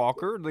Doc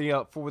Walker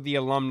for the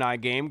alumni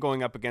game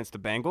going up against the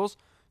Bengals.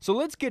 So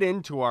let's get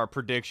into our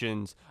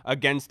predictions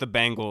against the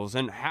Bengals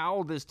and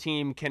how this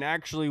team can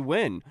actually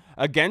win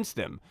against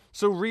them.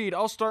 So, Reed,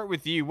 I'll start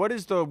with you. What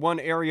is the one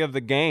area of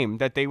the game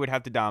that they would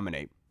have to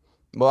dominate?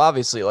 Well,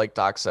 obviously, like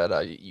Doc said,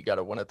 you got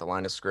to win at the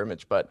line of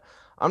scrimmage, but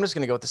I'm just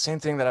going to go with the same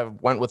thing that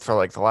I've went with for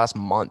like the last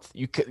month.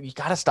 You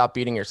got to stop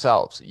beating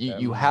yourselves.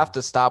 You have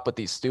to stop with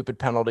these stupid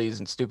penalties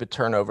and stupid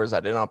turnovers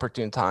at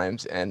inopportune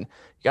times, and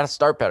you got to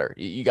start better.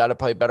 You got to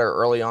play better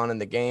early on in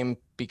the game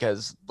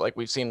because, like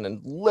we've seen in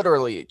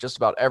literally just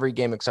about every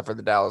game except for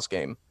the Dallas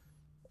game,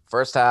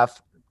 first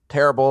half,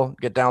 terrible,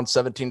 get down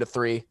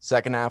 17-3.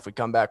 Second half, we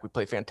come back, we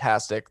play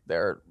fantastic.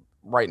 They're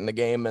right in the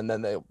game, and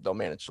then they'll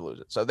manage to lose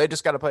it. So they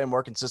just got to play a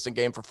more consistent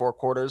game for 4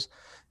 quarters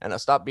and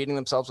stop beating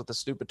themselves with the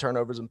stupid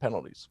turnovers and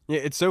penalties.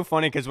 Yeah, it's so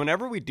funny because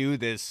whenever we do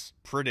this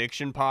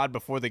prediction pod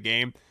before the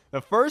game,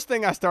 the first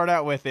thing I start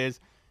out with is,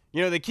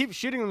 they keep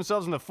shooting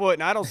themselves in the foot,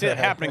 and I don't see it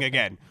happening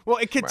again. Well,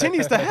 it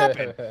continues to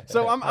happen.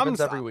 So I'm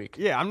every week.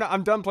 Yeah,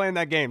 I'm done playing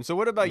that game. So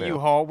what about you,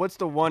 Hall? What's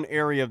the one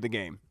area of the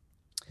game?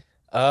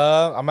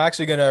 I'm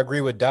actually going to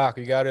agree with Doc.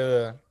 You got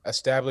to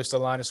establish the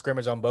line of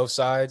scrimmage on both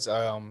sides.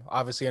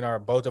 Obviously,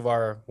 in both of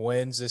our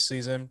wins this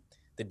season,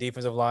 the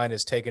defensive line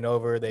has taken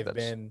over. They've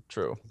been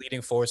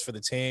leading force for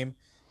the team.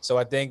 So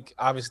I think,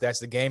 obviously, that's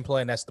the game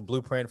plan. That's the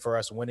blueprint for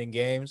us winning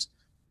games.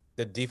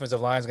 The defensive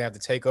line is going to have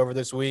to take over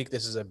this week.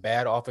 This is a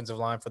bad offensive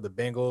line for the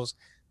Bengals.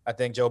 I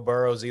think Joe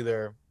Burrow is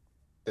either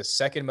the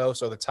second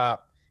most or the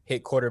top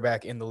hit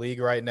quarterback in the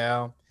league right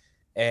now.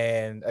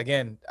 And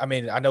again,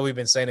 I know we've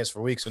been saying this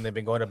for weeks when they've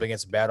been going up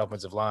against bad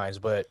offensive lines,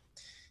 but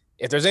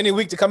if there's any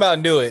week to come out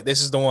and do it,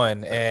 this is the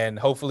one. And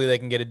hopefully they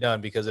can get it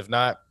done, because if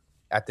not,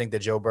 I think that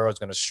Joe Burrow is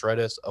going to shred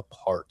us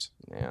apart.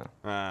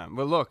 Yeah.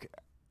 Well, look,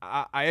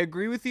 I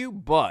agree with you,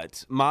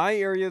 but my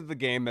area of the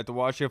game that the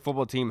Washington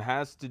football team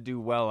has to do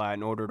well at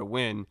in order to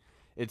win,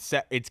 it's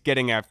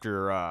getting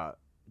after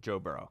Joe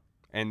Burrow.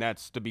 And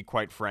that's, to be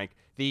quite frank,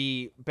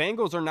 the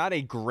Bengals are not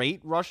a great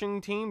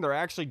rushing team. They're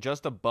actually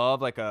just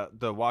above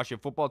the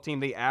Washington football team.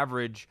 They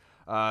average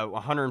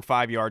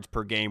 105 yards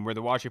per game, where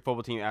the Washington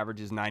football team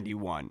averages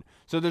 91.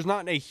 So there's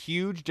not a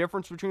huge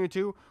difference between the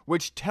two,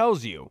 which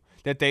tells you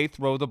that they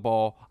throw the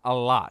ball a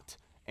lot.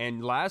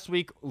 And last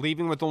week,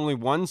 leaving with only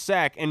 1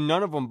 sack, and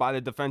none of them by the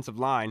defensive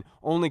line,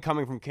 only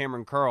coming from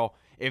Cameron Curl.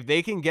 If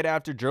they can get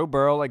after Joe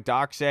Burrow, like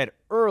Doc said,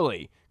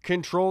 early,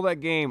 control that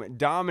game,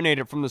 dominate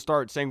it from the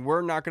start, saying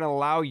we're not going to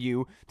allow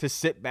you to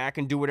sit back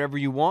and do whatever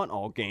you want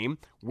all game.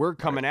 We're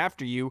coming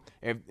after you.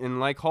 And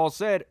like Hall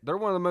said, they're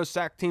one of the most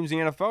sacked teams in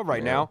the NFL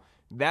right now.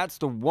 That's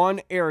the one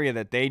area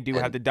that they do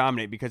have to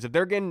dominate, because if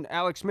they're getting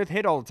Alex Smith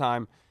hit all the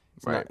time,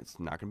 it's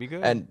not going to be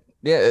good. And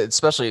yeah,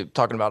 especially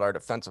talking about our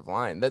defensive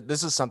line,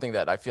 this is something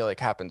that I feel like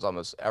happens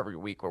almost every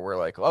week, where we're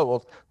like, oh, well,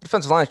 the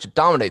defensive line should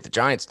dominate the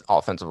Giants'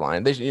 offensive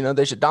line. They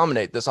should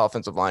dominate this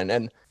offensive line.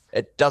 And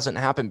It doesn't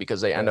happen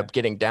because they end up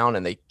getting down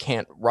and they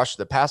can't rush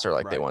the passer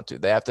like they want to.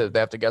 They have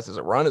to guess, is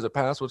it run, is it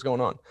pass, what's going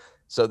on?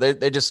 So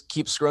they just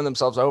keep screwing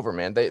themselves over,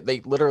 man.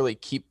 They literally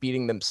keep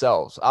beating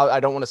themselves. I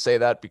don't want to say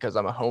that because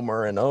I'm a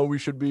homer and we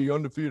should be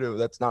undefeated.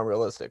 That's not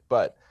realistic,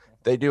 but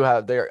they do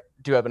have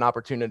an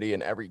opportunity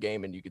in every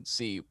game, and you can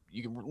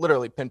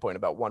literally pinpoint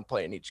about one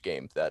play in each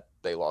game that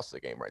they lost the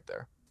game right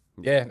there.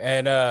 Yeah,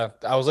 and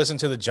I was listening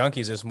to the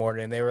Junkies this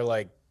morning, and they were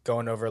like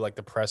going over like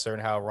the presser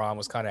and how Ron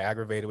was kind of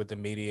aggravated with the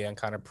media and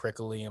kind of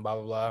prickly and blah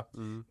blah blah.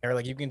 Mm-hmm. They were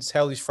like, you can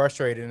tell he's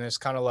frustrated, and it's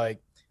kind of like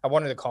I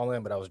wanted to call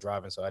in, but I was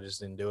driving, so I just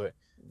didn't do it.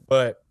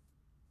 But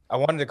I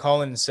wanted to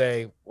call in and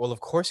say, well, of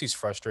course he's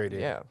frustrated.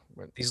 Yeah,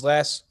 these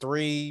last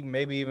 3,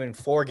 maybe even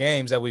 4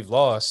 games that we've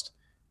lost,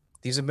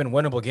 these have been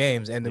winnable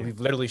games, and we've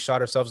literally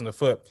shot ourselves in the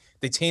foot.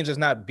 The teams has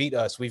not beat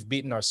us; we've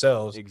beaten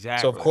ourselves.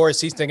 Exactly. So of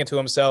course he's thinking to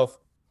himself,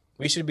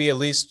 we should be at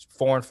least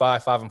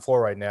 4-5,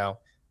 5-4 right now,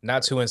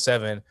 not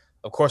 2-7.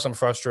 Of course, I'm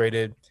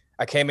frustrated.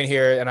 I came in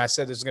here and I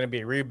said there's going to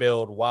be a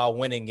rebuild while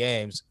winning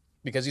games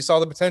because he saw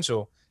the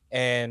potential.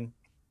 And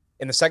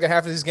in the second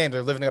half of these games,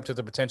 they're living up to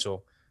the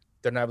potential.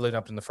 They're not living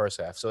up in the first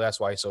half. So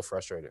that's why he's so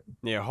frustrated.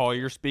 Yeah, Hall,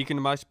 you're speaking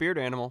to my spirit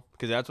animal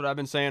because that's what I've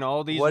been saying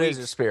all these weeks. What is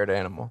a spirit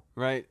animal?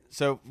 Right.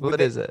 So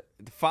what is it?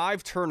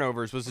 5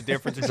 turnovers was the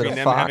difference between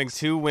them having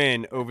 2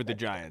 win over the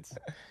Giants.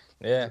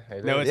 Yeah.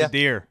 No, it's a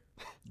deer.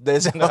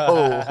 Speaking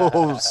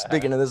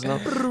of this,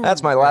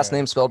 that's my last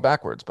name spelled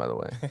backwards, by the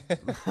way.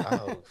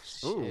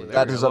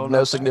 That is of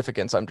no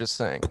significance. I'm just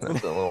saying.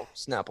 That's a little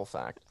Snapple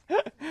fact.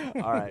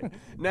 All right.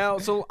 Now,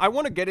 so I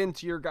want to get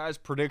into your guys'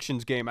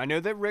 predictions game. I know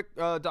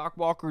that Doc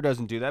Walker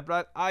doesn't do that,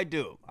 but I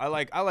do. I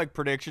like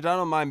predictions. I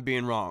don't mind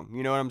being wrong.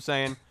 You know what I'm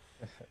saying?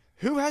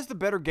 Who has the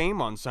better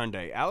game on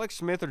Sunday, Alex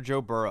Smith or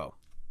Joe Burrow?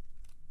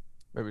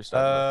 Maybe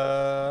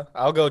start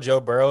I'll go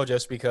Joe Burrow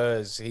just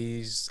because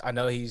I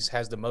know he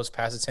has the most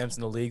pass attempts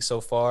in the league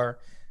so far.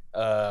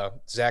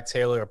 Zach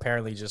Taylor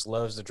apparently just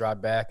loves to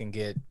drop back and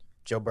get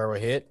Joe Burrow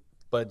hit,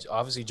 but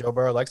obviously Joe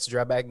Burrow likes to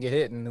drop back and get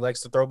hit, and he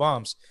likes to throw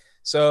bombs.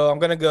 So I'm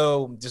gonna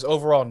go just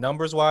overall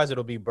numbers wise,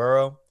 it'll be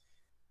Burrow.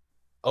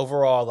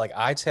 Overall, like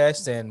eye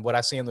test and what I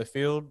see in the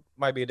field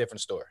might be a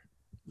different story.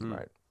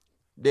 Right.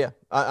 Yeah,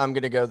 I'm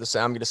gonna go the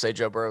same. I'm gonna say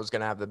Joe Burrow is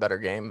gonna have the better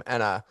game,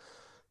 and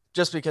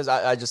just because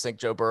I just think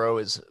Joe Burrow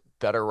is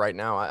better right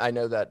now. I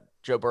know that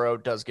Joe Burrow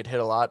does get hit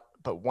a lot,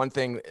 but one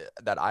thing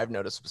that I've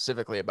noticed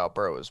specifically about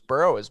Burrow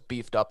is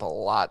beefed up a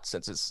lot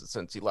since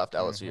he left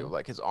LSU.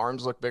 Like his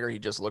arms look bigger. He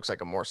just looks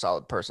like a more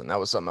solid person. That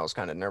was something I was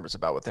kind of nervous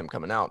about with him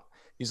coming out.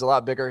 He's a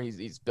lot bigger.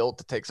 He's built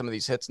to take some of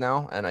these hits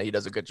now, and he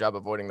does a good job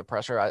avoiding the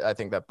pressure. I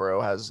think that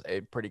Burrow has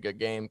a pretty good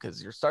game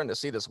because you're starting to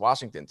see this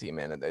Washington team,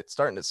 man, and it's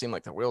starting to seem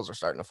like the wheels are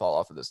starting to fall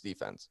off of this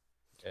defense.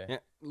 Okay. Yeah,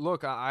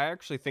 look, I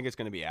actually think it's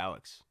going to be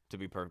Alex, to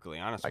be perfectly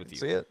honest with you. I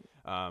can see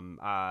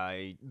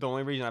it. The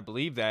only reason I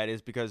believe that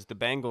is because the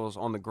Bengals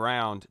on the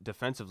ground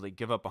defensively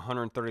give up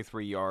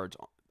 133 yards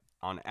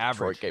on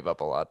average. Detroit gave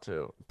up a lot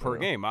too per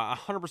game.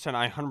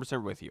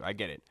 100% with you. I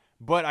get it,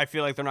 but I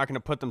feel like they're not going to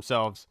put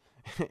themselves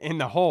in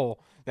the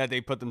hole that they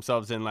put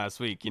themselves in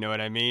last week. You know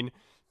what I mean?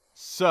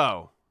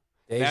 So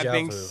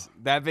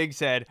that being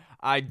said,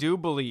 I do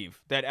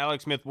believe that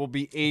Alex Smith will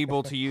be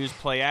able to use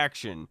play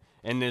action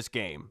in this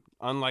game,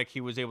 unlike he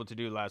was able to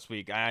do last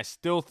week. I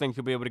still think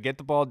he'll be able to get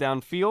the ball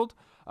downfield,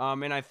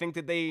 and I think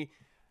that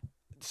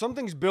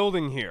something's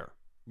building here.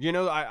 You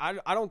know, I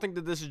don't think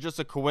that this is just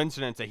a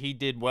coincidence that he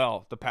did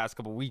well the past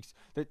couple of weeks.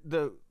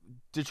 The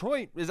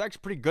Detroit is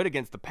actually pretty good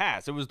against the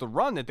pass. It was the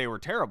run that they were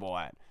terrible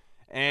at,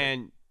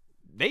 and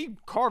they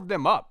carved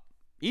them up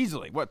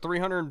easily. What,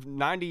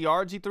 390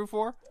 yards he threw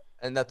for?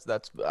 And that's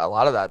a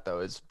lot of that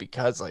though is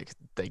because like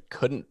they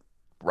couldn't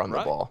run the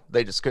ball.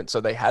 They just couldn't, so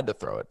they had to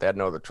throw it. They had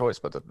no other choice,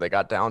 but they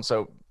got down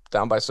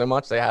by so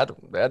much they had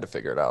to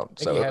figure it out.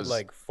 I think he had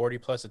like 40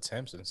 plus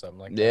attempts and something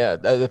like that.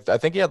 Yeah, I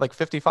think he had like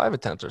 55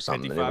 attempts or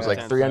something. And it was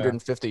like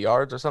 350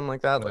 yards or something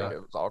like that. Like it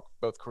was all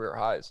both career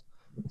highs.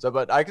 So,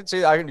 but I could see,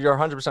 you're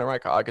 100%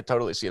 right, Kyle. I could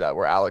totally see that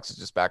where Alex is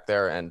just back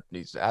there and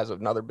he has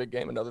another big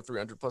game, another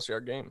 300 plus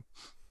yard game.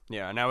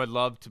 Yeah, and I would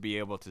love to be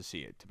able to see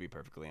it, to be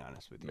perfectly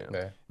honest with you.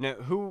 Yeah. Now,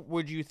 who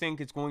would you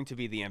think is going to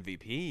be the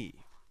MVP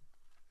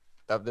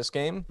of this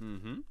game?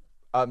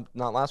 Mm-hmm.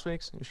 Not last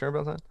week's. You sure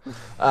about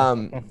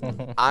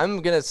that?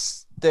 I'm gonna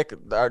stick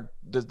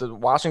the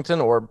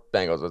Washington or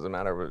Bengals. Doesn't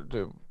matter.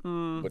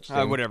 Which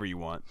whatever you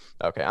want.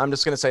 Okay, I'm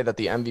just gonna say that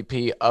the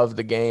MVP of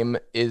the game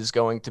is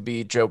going to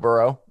be Joe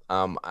Burrow.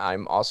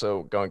 I'm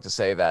also going to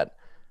say that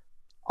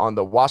on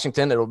the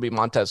Washington, it'll be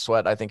Montez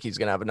Sweat. I think he's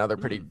gonna have another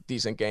pretty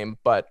decent game,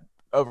 but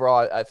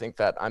overall, I think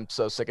that I'm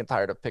so sick and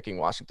tired of picking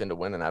Washington to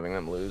win and having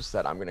them lose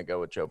that I'm going to go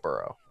with Joe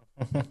Burrow.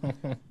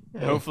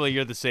 Hopefully,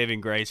 you're the saving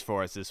grace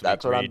for us this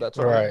week. That's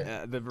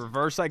right. The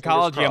reverse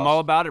psychology. I'm all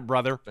about it,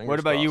 brother. What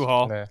about you,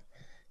 Hall? Yeah.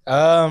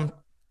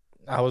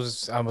 I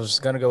was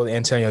going to go with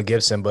Antonio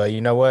Gibson, but you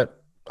know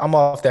what? I'm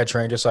off that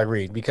train just like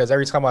Reed because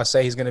every time I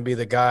say he's going to be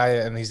the guy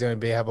and he's going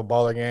to have a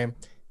baller game,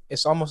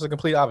 it's almost the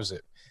complete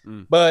opposite.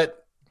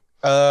 But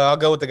I'll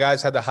go with the guy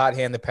that's had the hot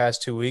hand the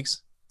past 2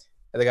 weeks.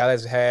 The guy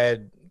that's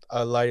had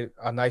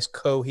a nice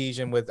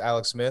cohesion with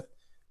Alex Smith,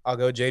 I'll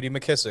go J.D.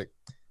 McKissick.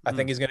 I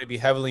think he's going to be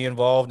heavily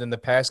involved in the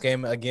pass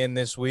game again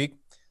this week.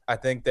 I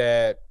think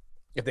that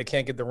if they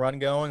can't get the run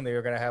going,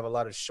 they're going to have a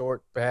lot of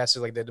short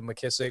passes like they did to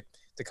McKissick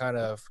to kind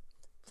of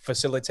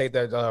facilitate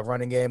that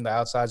running game, the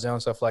outside zone,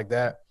 stuff like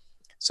that.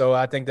 So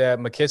I think that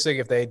McKissick,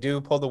 if they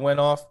do pull the win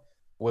off,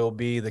 will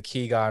be the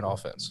key guy on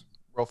offense.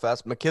 Real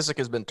fast, McKissick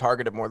has been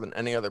targeted more than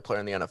any other player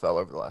in the NFL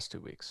over the last 2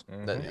 weeks.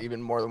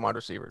 Even more than wide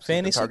receivers.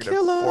 Fantasy He's been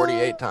targeted killer.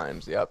 48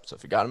 times. Yep. So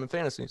if you got him in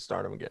fantasy,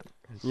 start him again.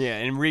 Yeah,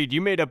 and Reed,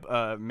 you made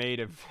a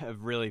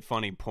really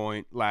funny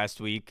point last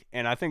week,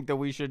 and I think that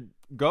we should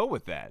go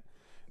with that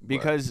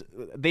because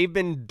they've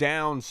been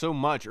down so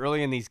much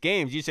early in these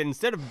games. You said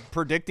instead of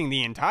predicting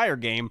the entire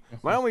game,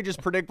 why don't we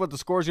just predict what the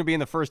score is going to be in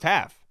the first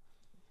half?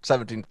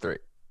 17-3.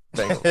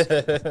 Bengals.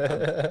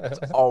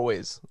 That's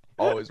always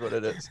what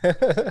it is.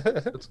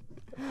 That's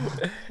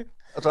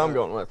what I'm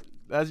going with.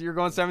 You're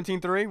going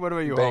 17-3? What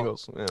about you, Hall?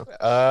 Bengals. Yeah.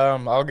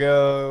 I'll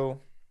go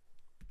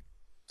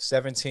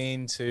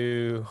 17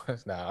 to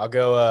 – no, I'll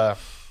go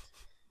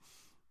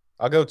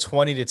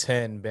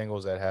 20-10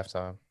 Bengals at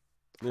halftime.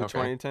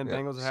 20-10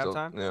 Bengals at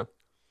halftime? Yeah.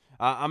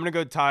 I'm going to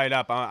go tie it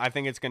up. I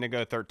think it's going to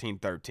go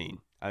 13-13.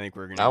 I think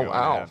we're going to go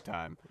at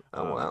halftime.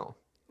 Oh, wow.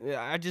 Yeah,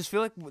 I just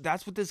feel like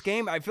that's what this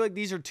game – I feel like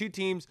these are two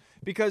teams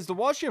because the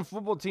Washington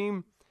football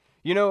team,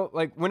 you know,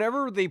 like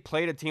whenever they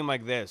played a team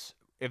like this,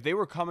 if they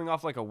were coming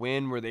off like a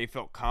win where they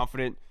felt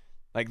confident,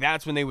 like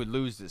that's when they would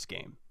lose this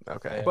game.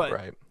 Okay, but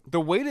right. The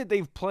way that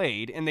they've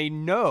played and they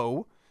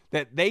know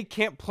that they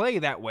can't play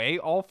that way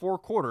all 4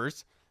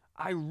 quarters,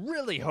 I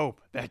really hope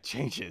that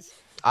changes.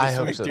 I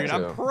hope so, dude. too.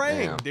 I'm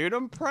praying, Yeah. dude.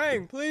 I'm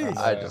praying, please.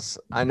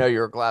 I know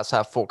you're a glass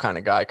half full kind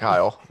of guy,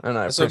 Kyle, and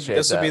I appreciate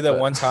this that. will be the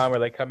one time where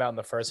they come out in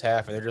the first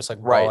half and they're just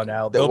like balling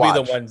out. They'll be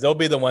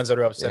the ones that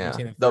are up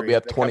 17-3. They'll be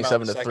up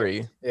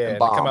 27-3. Yeah, and they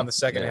come out in the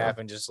second half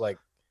and just like,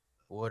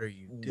 what are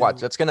you doing?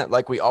 Watch. That's gonna,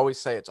 like we always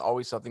say, it's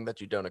always something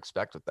that you don't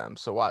expect with them.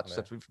 So watch.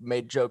 Since we've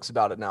made jokes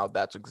about it now,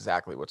 that's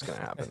exactly what's gonna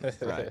happen.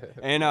 Right.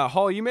 And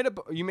Hall, you made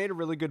a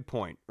really good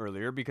point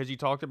earlier because you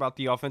talked about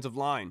the offensive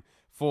line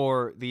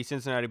for the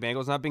Cincinnati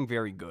Bengals not being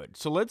very good.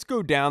 So let's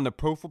go down the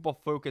Pro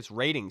Football Focus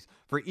ratings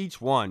for each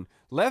one.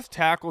 Left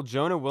tackle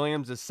Jonah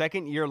Williams, the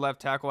second-year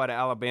left tackle out of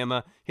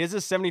Alabama. His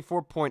is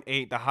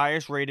 74.8, the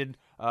highest rated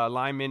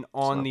lineman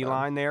on the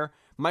line there.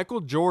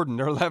 Michael Jordan,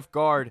 their left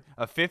guard,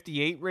 a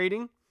 58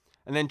 rating.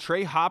 And then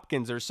Trey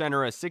Hopkins, their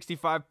center, a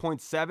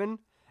 65.7.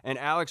 And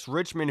Alex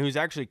Richmond, who's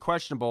actually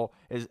questionable,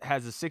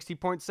 has a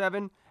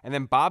 60.7. And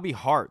then Bobby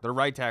Hart, their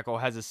right tackle,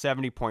 has a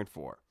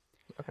 70.4.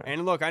 Okay.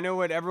 And look, I know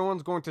what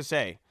everyone's going to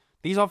say.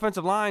 These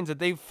offensive lines that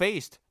they've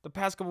faced the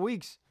past couple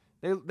weeks,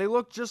 they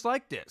look just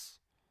like this.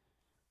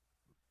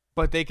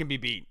 But they can be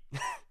beat.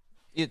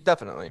 Yeah,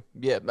 definitely.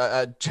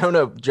 Yeah,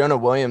 Jonah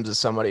Williams is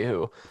somebody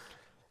who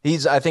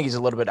I think he's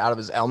a little bit out of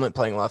his element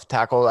playing left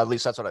tackle. At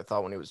least that's what I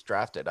thought when he was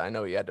drafted. I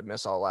know he had to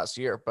miss all last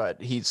year,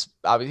 but he's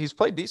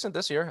played decent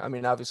this year. I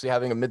mean, obviously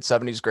having a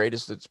mid-70s grade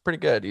it's pretty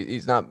good.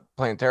 He's not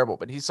playing terrible,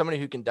 but he's somebody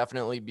who can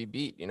definitely be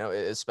beat, you know,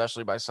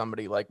 especially by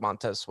somebody like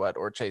Montez Sweat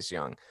or Chase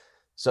Young.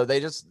 So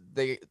they're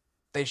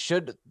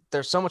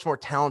so much more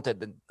talented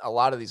than a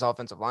lot of these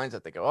offensive lines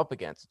that they go up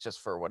against. It's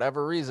just for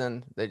whatever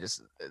reason, they're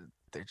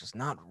just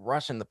not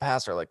rushing the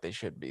passer like they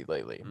should be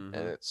lately. And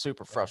it's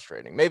super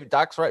frustrating. Maybe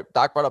Doc's right.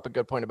 Doc brought up a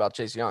good point about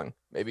Chase Young.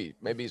 Maybe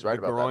he's right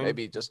about that.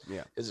 Maybe just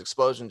his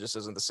explosion just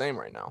isn't the same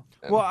right now.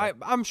 And, well,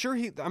 I'm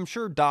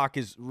sure Doc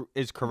is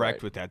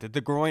correct with that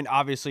the groin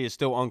obviously is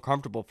still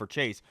uncomfortable for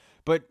Chase,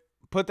 but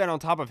put that on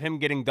top of him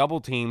getting double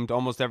teamed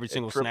almost every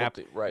single snap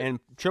and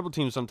triple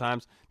teamed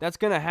sometimes. That's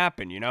going to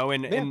happen, you know,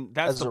 and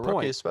that's the point,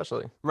 rookie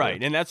especially.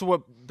 Right. Yeah. And that's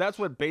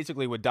what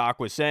basically what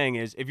Doc was saying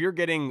is if you're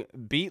getting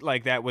beat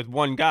like that with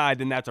one guy,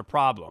 then that's a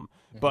problem.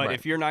 But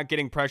if you're not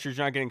getting pressures,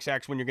 you're not getting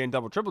sacks when you're getting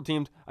double, triple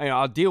teamed,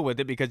 I'll deal with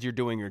it because you're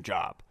doing your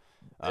job,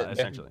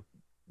 essentially.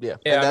 Yeah.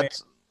 And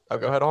that's.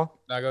 Go ahead, Hall.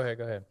 No, go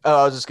ahead.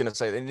 Oh, I was just gonna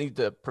say they need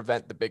to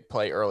prevent the big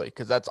play early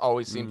because that's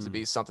always seems to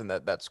be something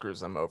that screws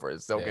them over.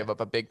 Is they'll give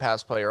up a big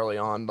pass play early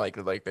on, like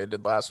they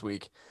did last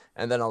week,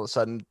 and then all of a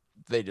sudden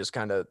they just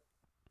kind of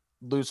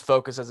lose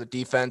focus as a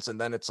defense, and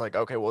then it's like,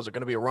 okay, well, is it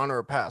going to be a run or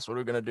a pass? What are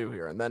we going to do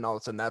here? And then all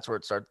of a sudden that's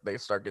where they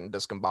start getting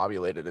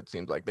discombobulated. It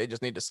seems like they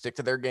just need to stick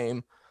to their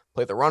game,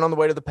 play the run on the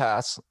way to the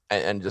pass,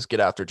 and just get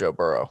after Joe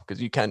Burrow because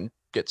you can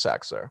get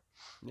sacks there.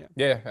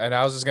 Yeah, and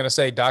I was just going to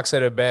say, Doc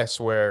said it best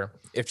where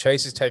if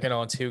Chase is taking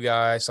on 2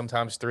 guys,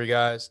 sometimes 3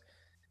 guys,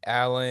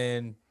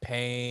 Allen,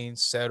 Payne,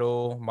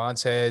 Settle,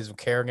 Montez,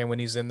 Kerrigan when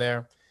he's in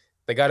there,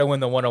 they got to win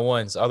the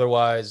one-on-ones.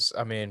 Otherwise,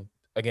 I mean,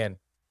 again,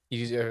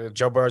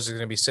 Joe Burrow is going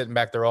to be sitting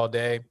back there all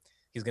day.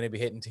 He's going to be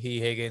hitting T.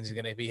 Higgins. He's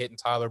going to be hitting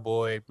Tyler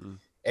Boyd.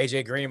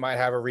 AJ Green might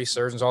have a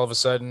resurgence all of a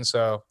sudden.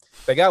 So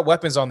they got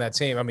weapons on that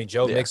team. I mean,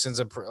 Joe Mixon's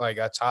a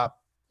top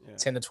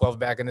 10 to 12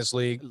 back in this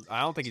league.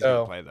 I don't think he's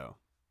going to play, though.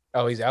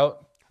 Oh, he's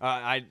out?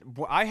 I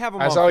have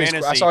him I on saw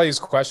fantasy. I saw he's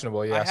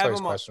questionable. Yeah, I saw have he's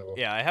him on- questionable.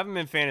 Yeah, I have him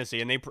in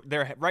fantasy, and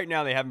they're right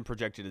now they have him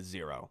projected as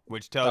 0,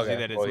 which tells you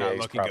that it's not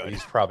looking good.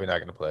 He's probably not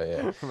going to play.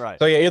 Yeah. Right.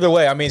 So yeah, either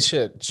way, I mean,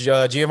 shit.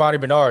 Giovanni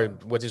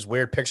Bernard with his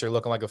weird picture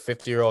looking like a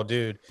 50-year-old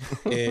dude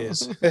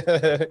is.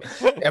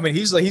 I mean,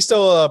 he's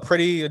still a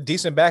pretty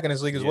decent back in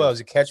his league as well. He's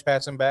a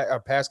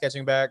pass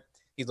catching back.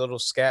 He's a little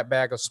scat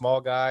back, a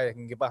small guy that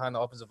can get behind the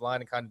offensive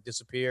line and kind of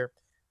disappear,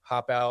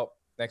 hop out.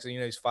 Next thing you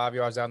know, he's 5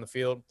 yards down the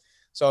field.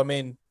 So I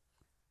mean,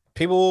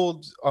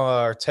 people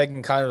are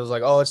taking kind of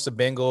like, oh, it's the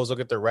Bengals. Look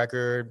at their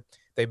record.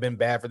 They've been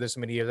bad for this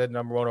many years. They're the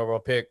number 1 overall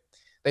pick.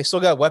 They still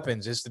got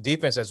weapons. It's the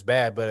defense that's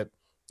bad, but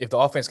if the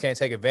offense can't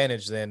take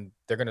advantage, then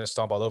they're going to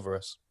stomp all over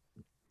us.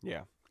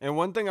 Yeah. And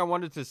one thing I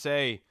wanted to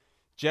say,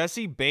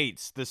 Jesse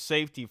Bates, the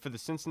safety for the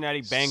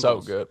Cincinnati Bengals.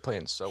 So good,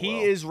 playing so well.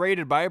 He is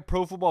rated by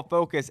Pro Football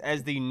Focus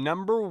as the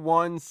number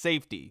 1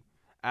 safety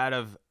out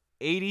of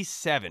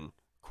 87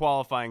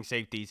 qualifying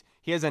safeties.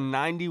 He has a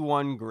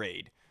 91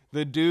 grade.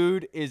 The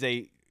dude is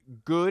a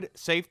good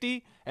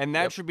safety, and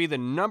that should be the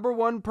number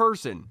 1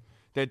 person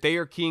that they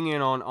are keying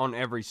in on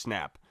every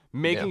snap,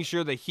 making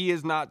sure that he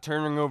is not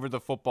turning over the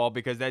football,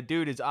 because that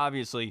dude is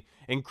obviously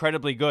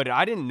incredibly good.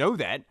 I didn't know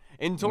that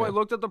until I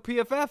looked at the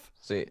PFF.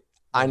 See,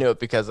 I knew it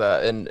because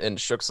in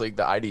Shook's league,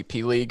 the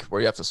IDP league, where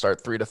you have to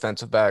start 3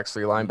 defensive backs,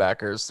 3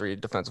 linebackers, 3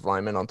 defensive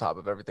linemen on top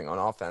of everything on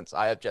offense.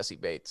 I have Jesse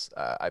Bates.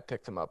 I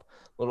picked him up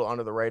a little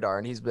under the radar,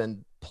 and he's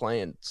been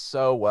playing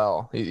so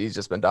well. He's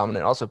just been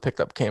dominant. Also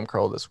picked up Cam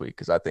Curl this week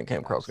because I think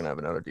Cam Curl's going to have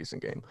another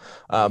decent game.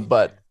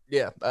 But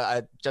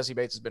Jesse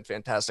Bates has been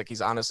fantastic.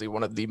 He's honestly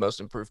one of the most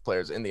improved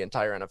players in the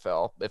entire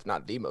NFL, if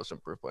not the most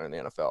improved player in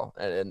the NFL.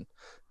 And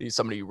he's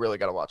somebody you really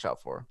got to watch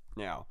out for.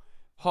 Now,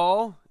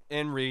 Hall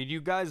and Reed, you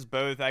guys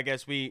both, I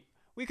guess we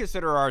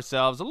consider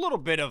ourselves a little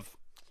bit of,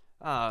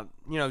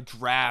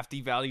 draft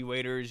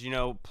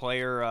evaluators,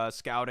 player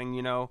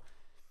scouting,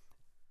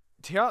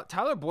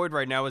 Tyler Boyd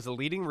right now is the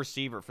leading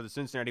receiver for the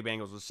Cincinnati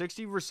Bengals with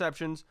 60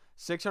 receptions,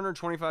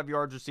 625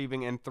 yards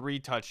receiving, and 3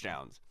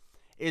 touchdowns.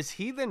 Is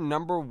he the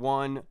number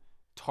 1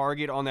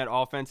 target on that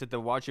offense that the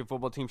Washington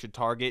football team should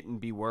target and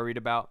be worried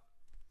about?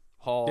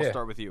 Hall, I'll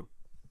start with you.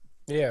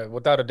 Yeah,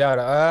 without a doubt.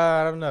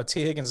 I don't know.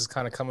 T. Higgins is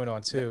kind of coming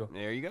on too.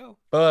 There you go.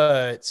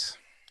 But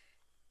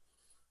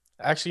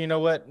actually, you know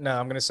what? No,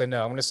 I'm going to say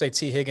no. I'm going to say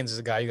T. Higgins is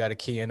a guy you got to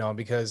key in on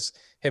because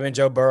him and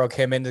Joe Burrow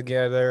came in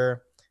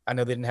together. I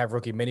know they didn't have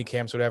rookie mini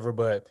camps, whatever,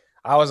 but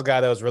I was a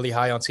guy that was really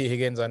high on T.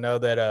 Higgins. I know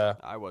that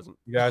I wasn't.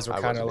 You guys were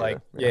kind of like,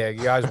 you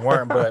guys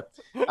weren't, but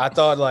I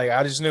thought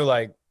I just knew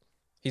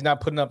he's not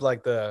putting up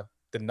the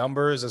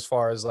numbers as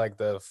far as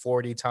the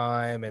 40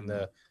 time and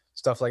the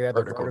stuff like that.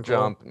 Vertical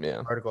jump,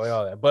 vertical,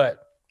 all that. But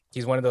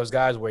he's one of those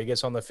guys where he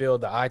gets on the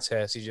field, the eye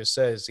test, he just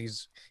says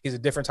he's a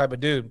different type of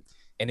dude,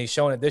 and he's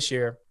showing it this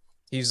year.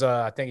 He's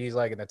I think he's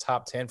in the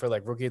top 10 for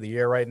rookie of the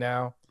year right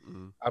now.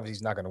 Mm-hmm. Obviously,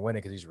 he's not going to win it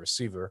because he's a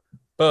receiver.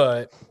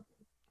 But,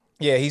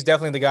 yeah, he's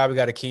definitely the guy we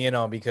got to key in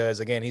on because,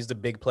 again, he's the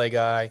big play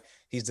guy.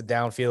 He's the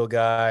downfield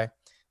guy.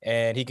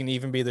 And he can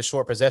even be the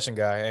short possession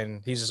guy.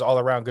 And he's just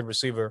all-around good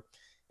receiver.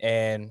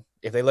 And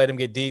if they let him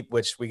get deep,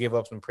 which we give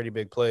up some pretty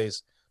big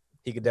plays,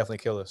 he could definitely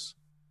kill us.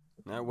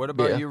 Now, what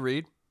about you,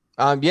 Reed?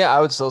 I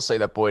would still say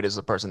that Boyd is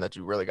the person that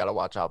you really got to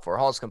watch out for.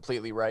 Hall's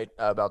completely right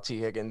about T.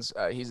 Higgins.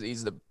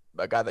 He's the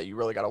guy that you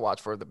really got to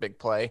watch for the big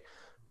play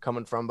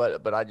coming from,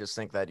 but I just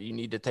think that you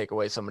need to take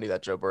away somebody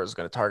that Joe Burrow is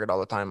going to target all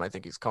the time. I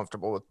think he's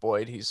comfortable with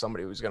Boyd. He's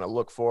somebody who's going to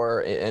look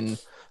for in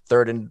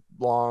 3rd and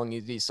long.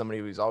 He's somebody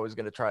who's always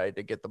going to try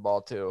to get the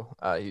ball to.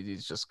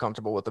 He's just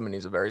comfortable with him, and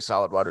he's a very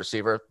solid wide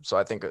receiver. So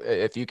I think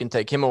if you can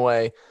take him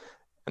away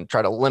and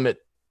try to limit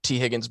T.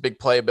 Higgins' big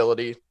play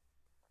ability,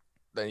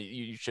 then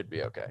you should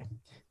be okay.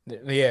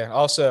 Yeah.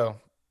 Also,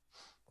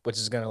 which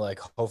is going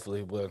to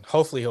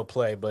hopefully he'll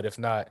play, but if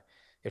not,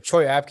 if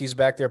Troy Apke's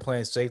back there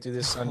playing safety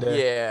this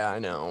Sunday, yeah, I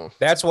know.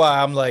 That's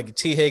why I'm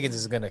T. Higgins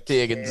is gonna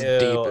kill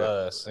deep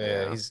us.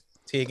 Yeah,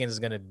 T. Higgins is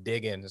gonna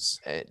dig in.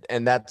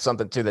 And that's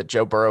something too that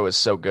Joe Burrow is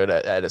so good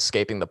at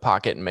escaping the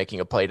pocket and making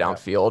a play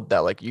downfield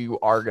that you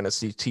are gonna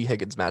see T.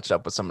 Higgins matched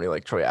up with somebody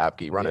like Troy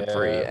Apke running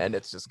free, and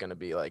it's just gonna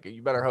be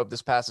you better hope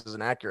this pass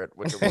isn't accurate,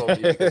 which it will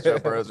be because Joe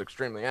Burrow is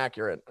extremely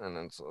accurate. And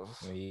then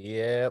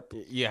yep,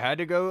 you had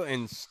to go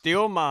and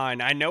steal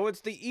mine. I know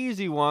it's the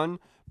easy one.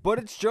 But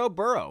it's Joe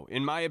Burrow,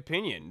 in my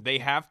opinion. They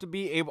have to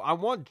be able – I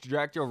want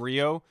Jack Del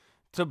Rio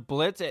to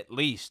blitz at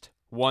least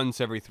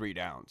once every 3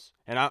 downs.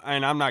 And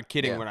I'm not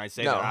kidding when I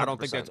say that. I don't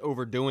think that's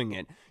overdoing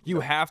it. You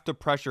have to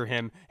pressure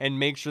him and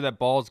make sure that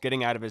ball's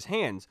getting out of his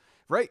hands.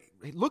 Right?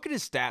 Look at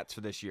his stats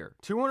for this year.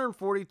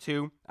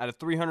 242 out of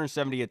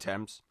 370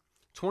 attempts,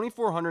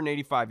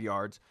 2,485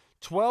 yards,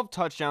 12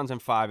 touchdowns,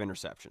 and 5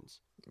 interceptions.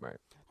 Right.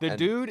 The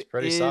dude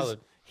is solid.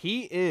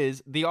 He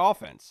is the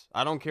offense.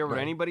 I don't care what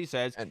anybody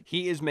says. And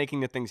he is making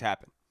the things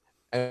happen.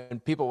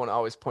 And people want to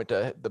always point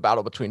to the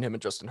battle between him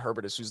and Justin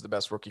Herbert as who's the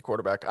best rookie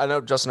quarterback. I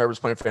know Justin Herbert's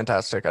playing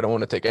fantastic. I don't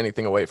want to take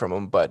anything away from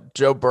him, but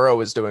Joe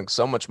Burrow is doing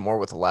so much more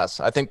with less.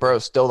 I think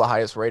Burrow's still the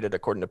highest rated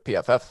according to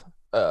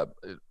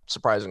PFF,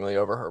 surprisingly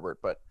over Herbert,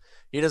 but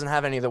he doesn't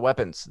have any of the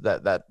weapons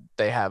that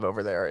they have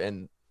over there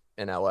in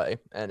in LA,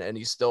 and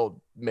he's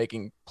still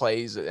making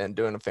plays and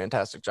doing a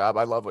fantastic job.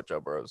 I love what Joe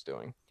Burrow's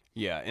doing.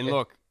 Yeah, and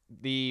look,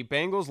 the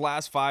Bengals'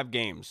 last 5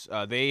 games,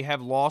 they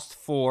have lost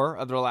 4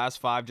 of their last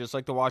 5, just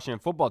like the Washington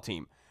football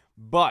team.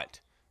 But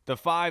the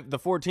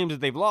 4 teams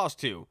that they've lost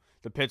to,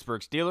 the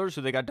Pittsburgh Steelers,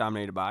 who they got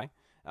dominated by,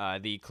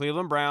 the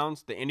Cleveland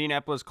Browns, the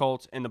Indianapolis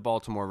Colts, and the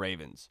Baltimore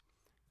Ravens.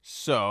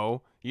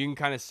 So you can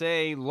kind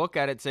of look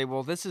at it, say,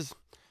 well,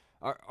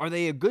 are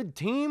they a good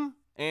team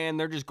and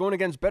they're just going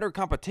against better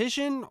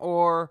competition,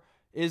 or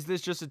is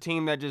this just a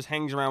team that just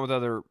hangs around with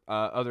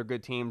other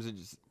good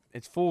teams?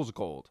 It's fool's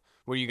gold.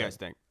 What do you guys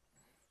think?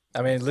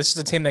 I mean, this is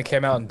a team that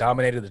came out and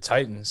dominated the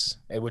Titans,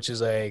 which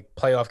is a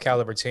playoff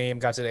caliber team.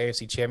 Got to the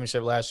AFC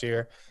Championship last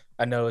year.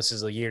 I know this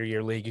is a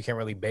year-to-year league. You can't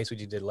really base what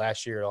you did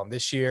last year on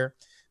this year,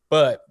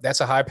 but that's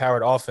a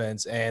high-powered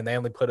offense, and they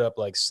only put up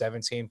like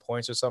 17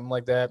 points or something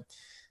like that.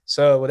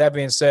 So with that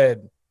being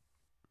said,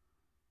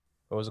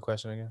 what was the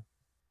question again?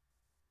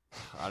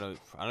 I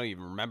don't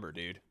even remember,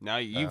 dude. Now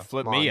you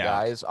flipped Come on, me out.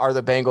 guys. Are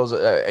the Bengals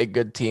a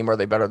good team? Are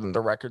they better than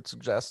the record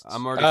suggests?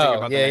 I'm already thinking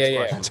about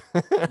the next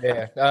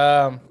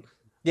question.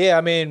 Yeah.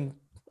 I mean,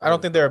 I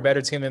don't think they're a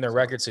better team than their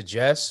record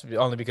suggests,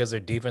 only because their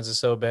defense is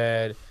so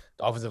bad,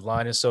 the offensive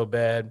line is so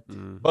bad.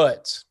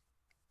 But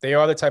they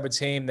are the type of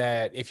team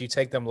that if you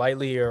take them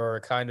lightly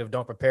or kind of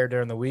don't prepare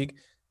during the week,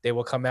 they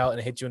will come out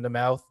and hit you in the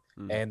mouth,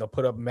 and they'll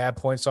put up mad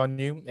points on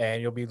you,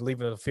 and you'll be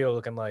leaving the field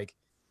looking like,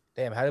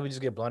 damn, how did we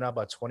just get blown out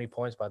by 20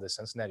 points by the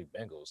Cincinnati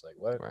Bengals? Like,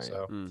 what? Right.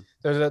 So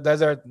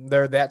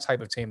they're that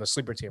type of team, the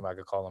sleeper team, I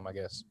could call them, I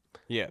guess.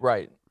 Yeah.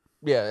 Right.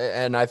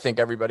 Yeah, and I think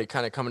everybody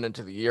kind of coming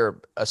into the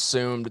year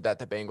assumed that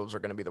the Bengals are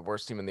going to be the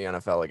worst team in the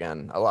NFL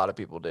again. A lot of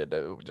people did,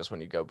 just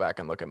when you go back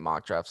and look at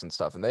mock drafts and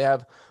stuff, and they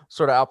have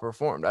sort of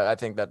outperformed. I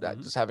think that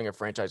just having a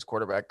franchise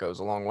quarterback goes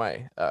a long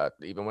way.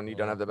 Even when you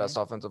don't have the best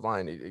offensive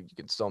line, you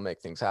can still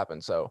make things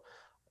happen. So,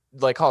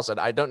 like Hall said,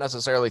 I don't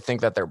necessarily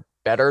think that they're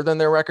better than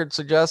their record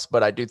suggests,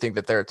 but I do think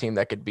that they're a team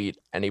that could beat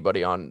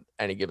anybody on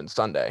any given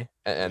Sunday,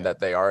 and that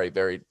they are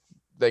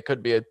they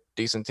could be a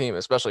decent team,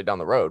 especially down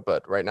the road.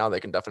 But right now, they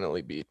can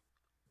definitely beat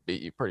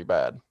you pretty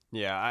bad.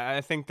 Yeah,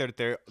 I think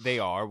that they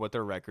are what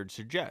their record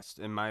suggests,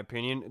 in my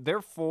opinion.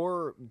 They're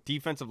 4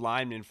 defensive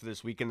linemen for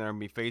this weekend that are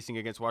going to be facing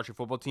against Washington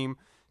football team.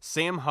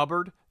 Sam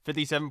Hubbard,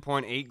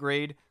 57.8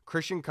 grade.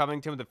 Christian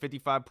Covington with a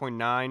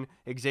 55.9.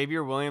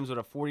 Xavier Williams with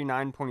a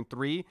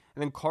 49.3. And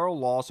then Carl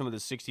Lawson with a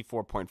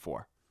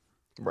 64.4.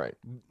 Right.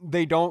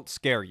 They don't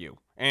scare you.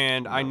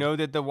 And I know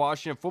that the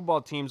Washington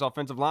football team's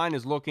offensive line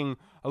is looking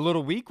a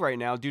little weak right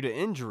now due to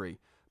injury.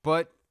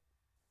 But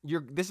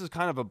this is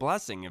kind of a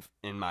blessing,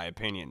 in my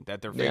opinion,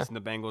 that they're facing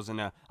the Bengals in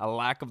a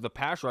lack of the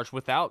pass rush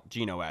without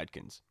Geno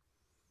Atkins.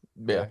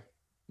 Yeah,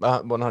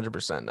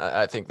 100%.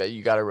 I think that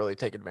you got to really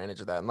take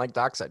advantage of that. And like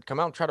Doc said, come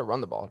out and try to run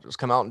the ball. Just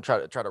come out and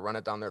try to run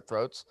it down their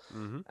throats.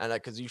 And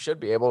because you should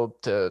be able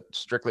to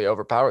strictly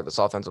overpower this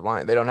offensive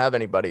line. They don't have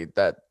anybody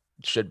that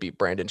should beat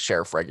Brandon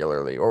Sheriff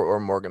regularly or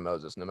Morgan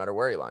Moses, no matter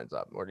where he lines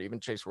up, or even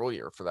Chase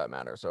Roulier for that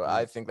matter. So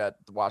I think that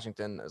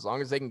Washington, as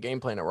long as they can game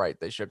plan it right,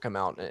 they should come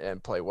out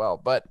and play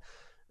well. But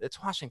it's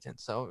Washington,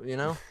 so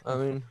I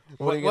mean,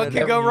 what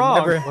could go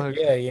wrong?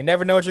 You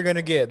never know what you're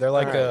gonna get. They're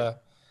like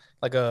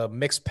a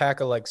mixed pack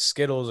of like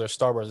Skittles or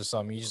Starburst or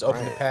something. You just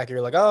open the pack,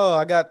 you're like, oh,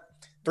 I got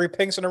 3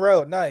 pinks in a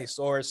row, nice.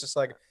 Or it's just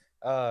like,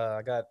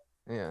 I got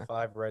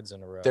 5 reds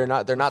in a row. They're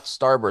not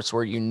Starbursts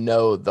where you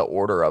know the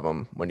order of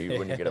them when you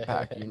get a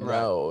pack. You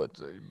know,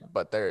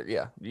 but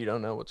you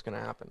don't know what's gonna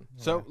happen.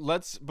 So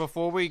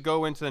before we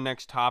go into the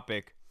next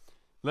topic,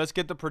 let's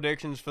get the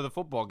predictions for the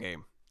football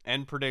game.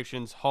 End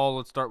predictions. Hall,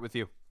 let's start with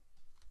you.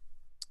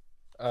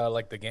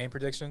 Like the game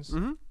predictions?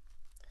 Man,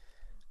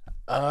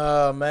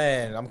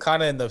 I'm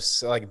kind of in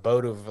the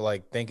boat of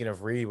like thinking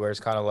of Reed, where it's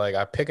kind of like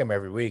I pick them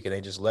every week and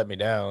they just let me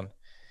down.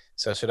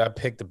 So should I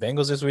pick the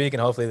Bengals this week and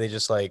hopefully they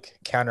just like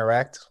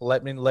counteract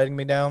letting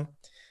me down?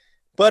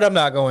 But I'm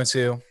not going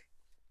to.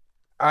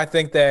 I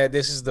think that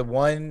this is the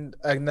one.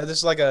 This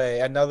is like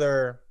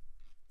another,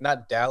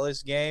 not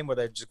Dallas game where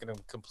they're just going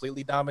to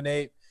completely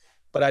dominate.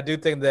 But I do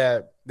think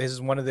that this is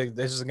going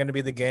to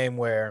be the game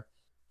where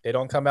they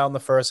don't come out in the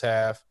first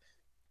half.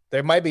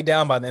 They might be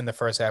down in the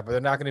first half, but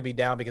they're not going to be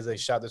down because they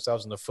shot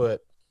themselves in the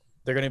foot.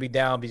 They're going to be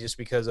down just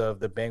because of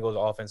the Bengals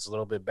offense is a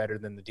little bit better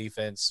than the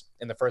defense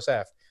in the first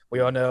half.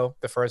 We all know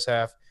the first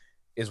half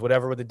is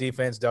whatever with the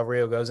defense. Del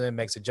Rio goes in,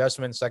 makes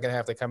adjustments. Second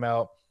half, they come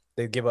out,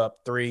 they give up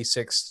 3,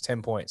 6,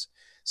 10 points.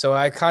 So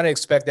I kind of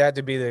expect that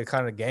to be the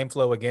kind of game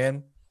flow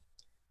again.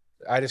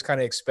 I just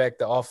kind of expect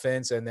the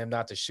offense and them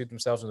not to shoot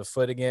themselves in the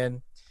foot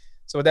again.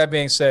 So with that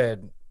being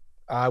said,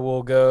 I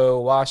will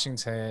go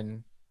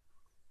Washington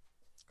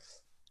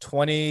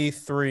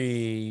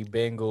 23,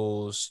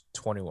 Bengals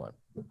 21.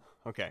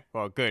 Okay,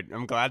 well, good.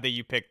 I'm glad that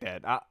you picked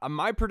that.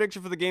 My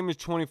prediction for the game is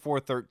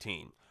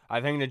 24-13.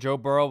 I think that Joe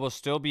Burrow will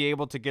still be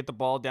able to get the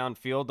ball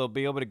downfield. They'll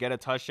be able to get a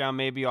touchdown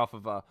maybe off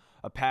of a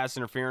pass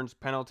interference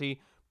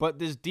penalty. But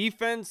this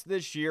defense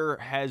this year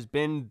has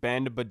been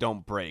bend but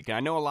don't break. And I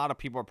know a lot of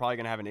people are probably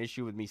going to have an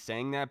issue with me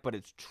saying that, but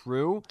it's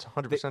true. It's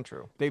 100%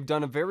 true. They've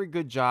done a very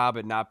good job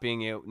at not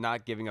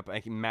giving up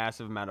a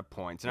massive amount of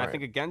points. And I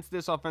think against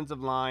this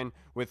offensive line,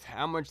 with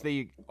how much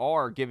they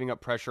are giving up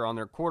pressure on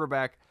their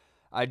quarterback,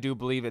 I do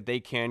believe that they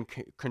can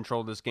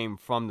control this game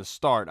from the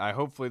start.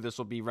 Hopefully this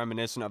will be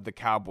reminiscent of the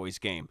Cowboys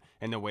game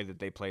and the way that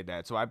they played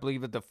that. So I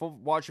believe that the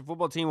Washington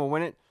football team will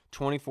win it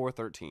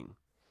 24-13.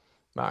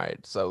 All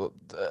right, so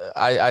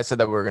I said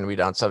that we were going to be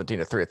down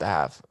 17-3 at the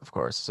half, of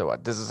course. So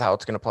this is how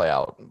it's going to play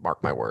out.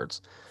 Mark my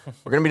words.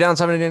 We're going to be down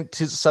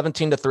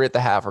 17-3 at the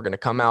half. We're going to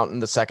come out in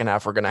the second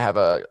half. We're going to have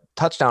a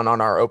touchdown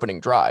on our opening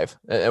drive,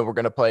 and we're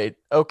going to play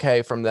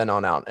okay from then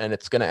on out. And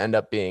it's going to end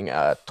up being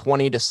a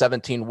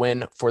 20-17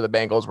 win for the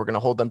Bengals. We're going to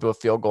hold them to a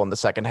field goal in the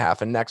second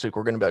half. And next week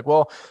we're going to be like,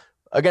 well,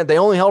 again, they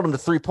only held them to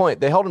 3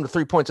 points. They held them to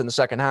 3 points in the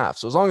second half.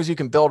 So as long as you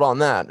can build on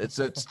that, it's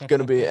going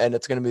to be, and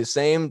it's going to be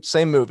the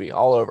same movie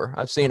all over.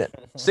 I've seen it.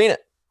 Seen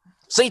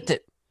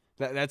it.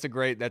 That's a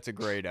great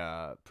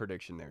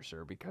prediction there,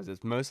 sir, because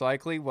it's most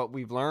likely what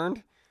we've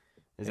learned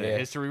is that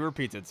history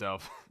repeats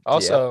itself.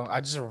 Also, I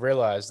just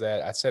realized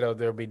that I said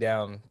they'll be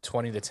down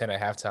 20-10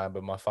 at halftime,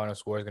 but my final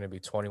score is going to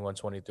be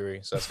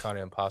 21-23, so that's kind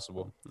of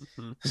impossible.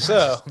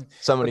 So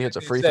somebody hits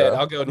a free throw.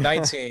 I'll go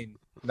 19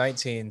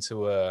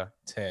 to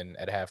 10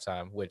 at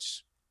halftime,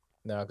 which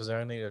because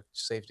they're only a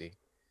safety.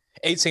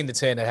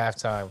 18-10 at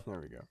halftime. There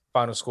we go.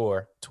 Final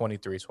score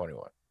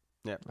 23-21.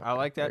 Yeah, I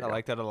like that. I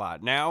like that a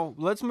lot. Now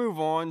let's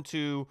move on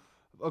to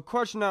a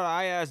question that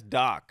I asked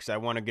Doc, 'cause I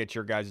want to get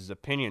your guys'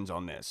 opinions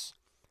on this.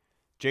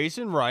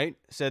 Jason Wright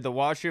said the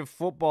Washington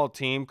football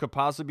team could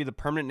possibly be the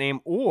permanent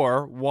name,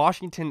 or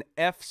Washington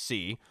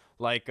FC,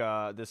 like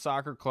the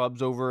soccer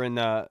clubs over in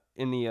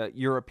the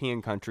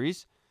European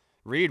countries.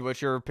 Reed,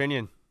 what's your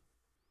opinion?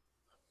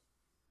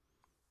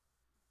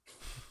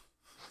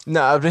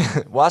 No,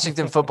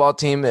 Washington football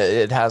team,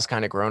 it has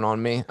kind of grown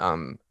on me.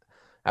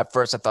 At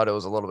first I thought it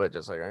was a little bit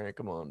just like, all right,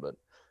 come on. But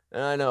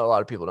and I know a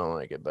lot of people don't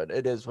like it, but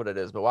it is what it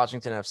is. But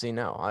Washington FC,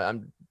 no,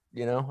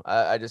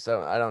 I just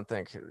don't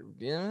think,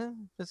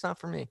 it's not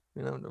for me.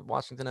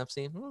 Washington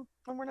FC,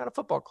 we're not a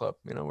football club.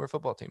 We're a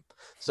football team.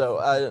 So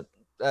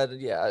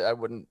I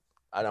wouldn't,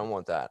 I don't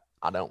want that.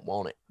 I don't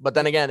want it. But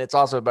then again, it's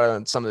also better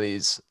than some of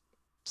these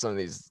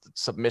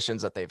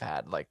submissions that they've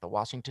had, like the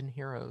Washington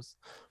Heroes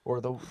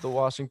or the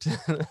Washington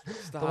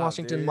the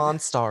Washington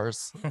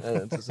Monstars.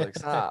 And it's just like,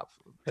 stop.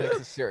 Take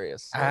this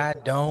serious. I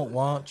don't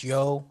want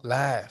your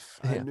life.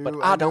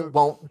 I don't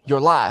want your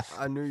life.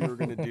 I knew you were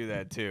going to do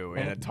that too,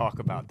 and talk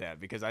about that,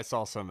 because I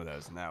saw some of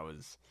those, and that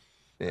was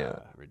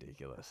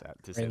ridiculous.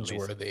 To say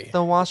the least.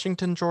 The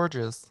Washington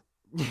Georges.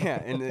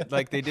 Yeah, and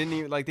they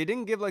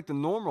didn't give like the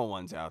normal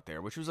ones out there,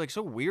 which was like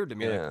so weird to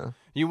me. Yeah. Like,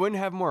 you wouldn't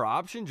have more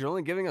options. You're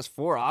only giving us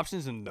 4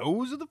 options, and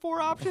those are the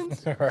 4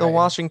 options. Right. The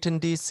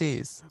Washington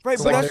DCs. Right,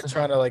 it's but like they're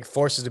trying to like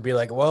force us to be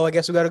like, well, I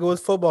guess we got to go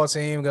with football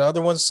team. The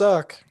other ones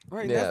suck.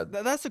 Right. Yeah.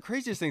 That's the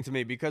craziest thing to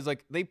me, because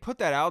like they put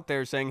that out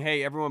there saying,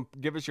 hey, everyone,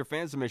 give us your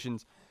fan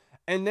submissions.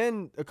 And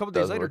then a couple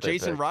days later,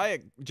 Jason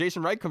Wright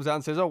comes out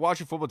and says, "Oh,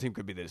 Washington football team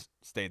could be the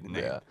name."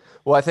 Yeah.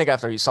 Well, I think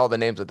after he saw the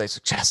names that they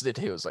suggested,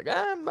 he was like,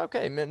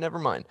 okay, never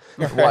mind.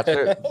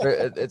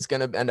 It's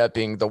going to end up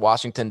being the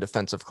Washington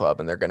Defensive Club,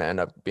 and they're going to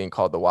end up being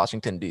called the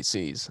Washington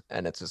DCs,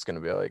 and it's just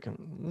going to be like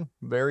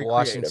very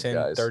Washington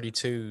creative, guys.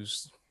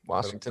 32s.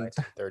 Washington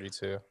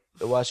 32.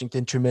 The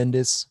Washington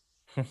Tremendous.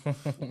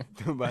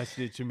 The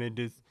Washington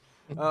Tremendous.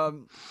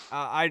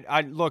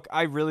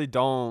 I really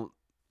don't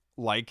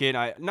like it.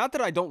 Not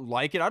that I don't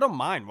like it. I don't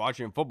mind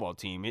watching a football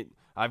team.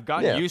 I've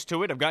gotten used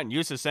to it. I've gotten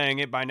used to saying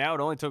it by now. It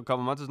only took a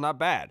couple months. It's not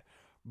bad.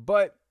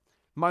 But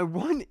my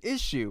one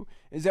issue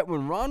is that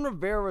when Ron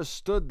Rivera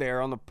stood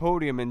there on the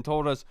podium and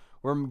told us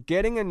we're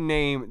getting a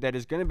name that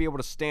is going to be able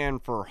to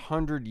stand for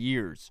 100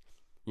 years,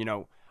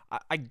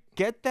 I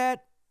get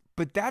that,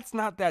 but that's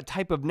not that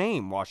type of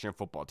name, Washington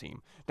football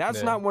team.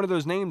 That's not one of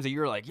those names that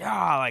you're like,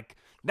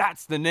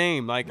 that's the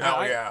name. Like,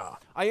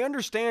 I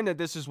understand that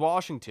this is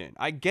Washington.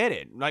 I get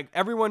it. Like,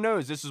 everyone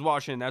knows this is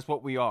Washington. That's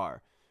what we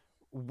are.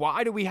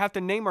 Why do we have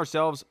to name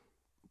ourselves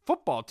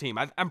football team?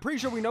 I'm pretty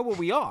sure we know what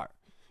we are.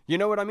 You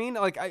know what I mean?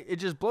 Like, it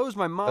just blows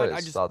my mind.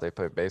 I just thought they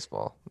played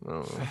baseball.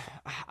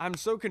 I'm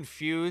so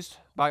confused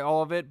by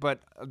all of it, but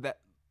a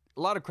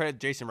lot of credit to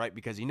Jason Wright,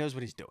 because he knows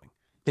what he's doing.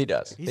 He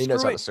does. He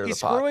knows how to stir the pot. He's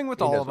screwing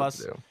with all of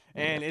us,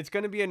 and it's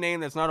going to be a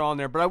name that's not on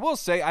there. But I will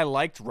say I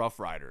liked Rough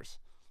Riders.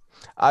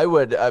 I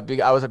was a big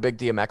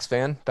DMX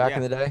fan back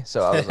in the day,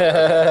 so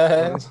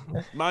I was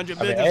like, mind your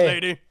business,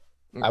 lady.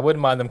 I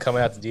wouldn't mind them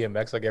coming out to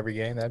DMX like every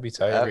game. That'd be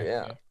tight.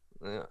 Yeah.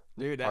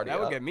 Dude, that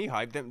would get me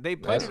hyped. They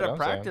played it at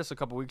practice a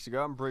couple weeks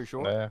ago, I'm pretty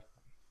sure. Yeah.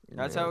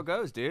 That's how it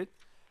goes, dude.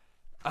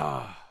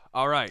 All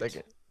right.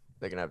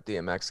 They can have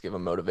DMX give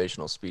them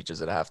motivational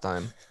speeches at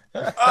halftime.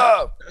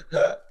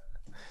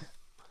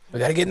 We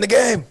got to get in the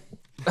game.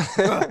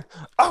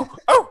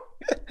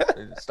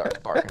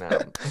 Start barking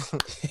at him.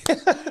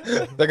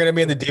 They're going to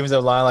be in the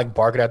defensive line, like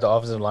barking at the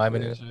offensive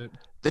lineman and shit.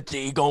 The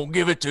D gonna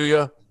give it to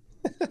you.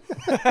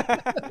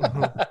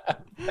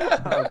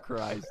 Oh,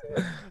 Christ.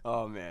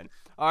 Oh, man.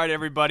 All right,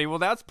 everybody. Well,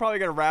 that's probably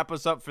going to wrap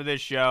us up for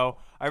this show.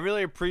 I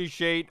really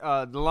appreciate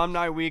the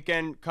Alumni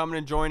Weekend coming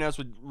and join us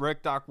with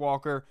Rick Doc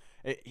Walker.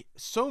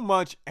 So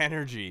much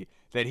energy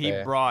that he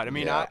brought. I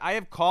mean, I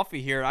have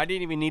coffee here. I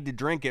didn't even need to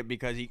drink it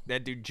because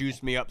that dude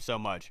juiced me up so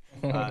much.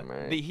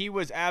 He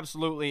was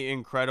absolutely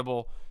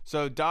incredible.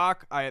 So,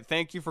 Doc, I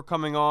thank you for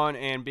coming on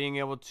and being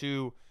able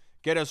to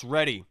get us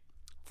ready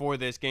for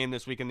this game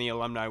this week in the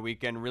Alumni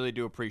Weekend. Really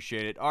do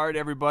appreciate it. All right,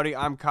 everybody.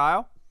 I'm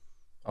Kyle.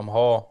 I'm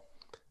Hall.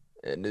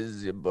 And this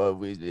is your boy,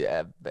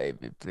 Weezy.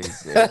 Baby, please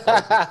say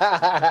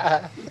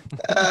That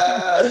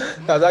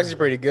was actually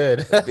pretty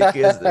good.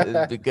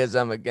 because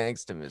I'm a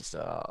gangster,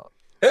 Mr. Hall.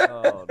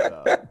 Oh,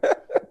 no.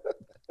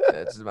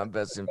 That's my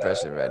best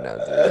impression right now.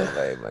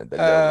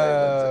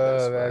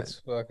 That's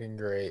fucking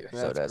great.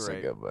 That's great.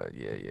 a good one.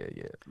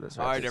 Yeah. Let's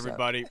All wrap right, this up.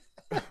 everybody.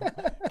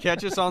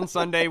 Catch us on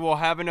Sunday. We'll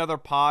have another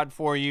pod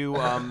for you.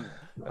 I'm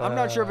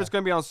not sure if it's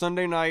going to be on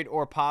Sunday night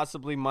or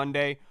possibly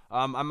Monday.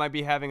 I might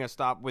be having a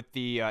stop with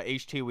the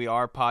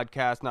HTWR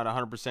podcast. Not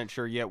 100%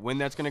 sure yet when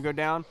that's going to go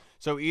down.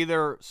 So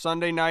either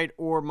Sunday night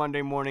or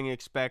Monday morning,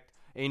 expect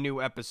a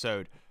new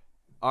episode.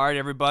 All right,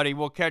 everybody.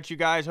 We'll catch you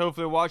guys.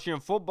 Hopefully, the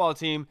Washington football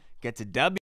team gets a W.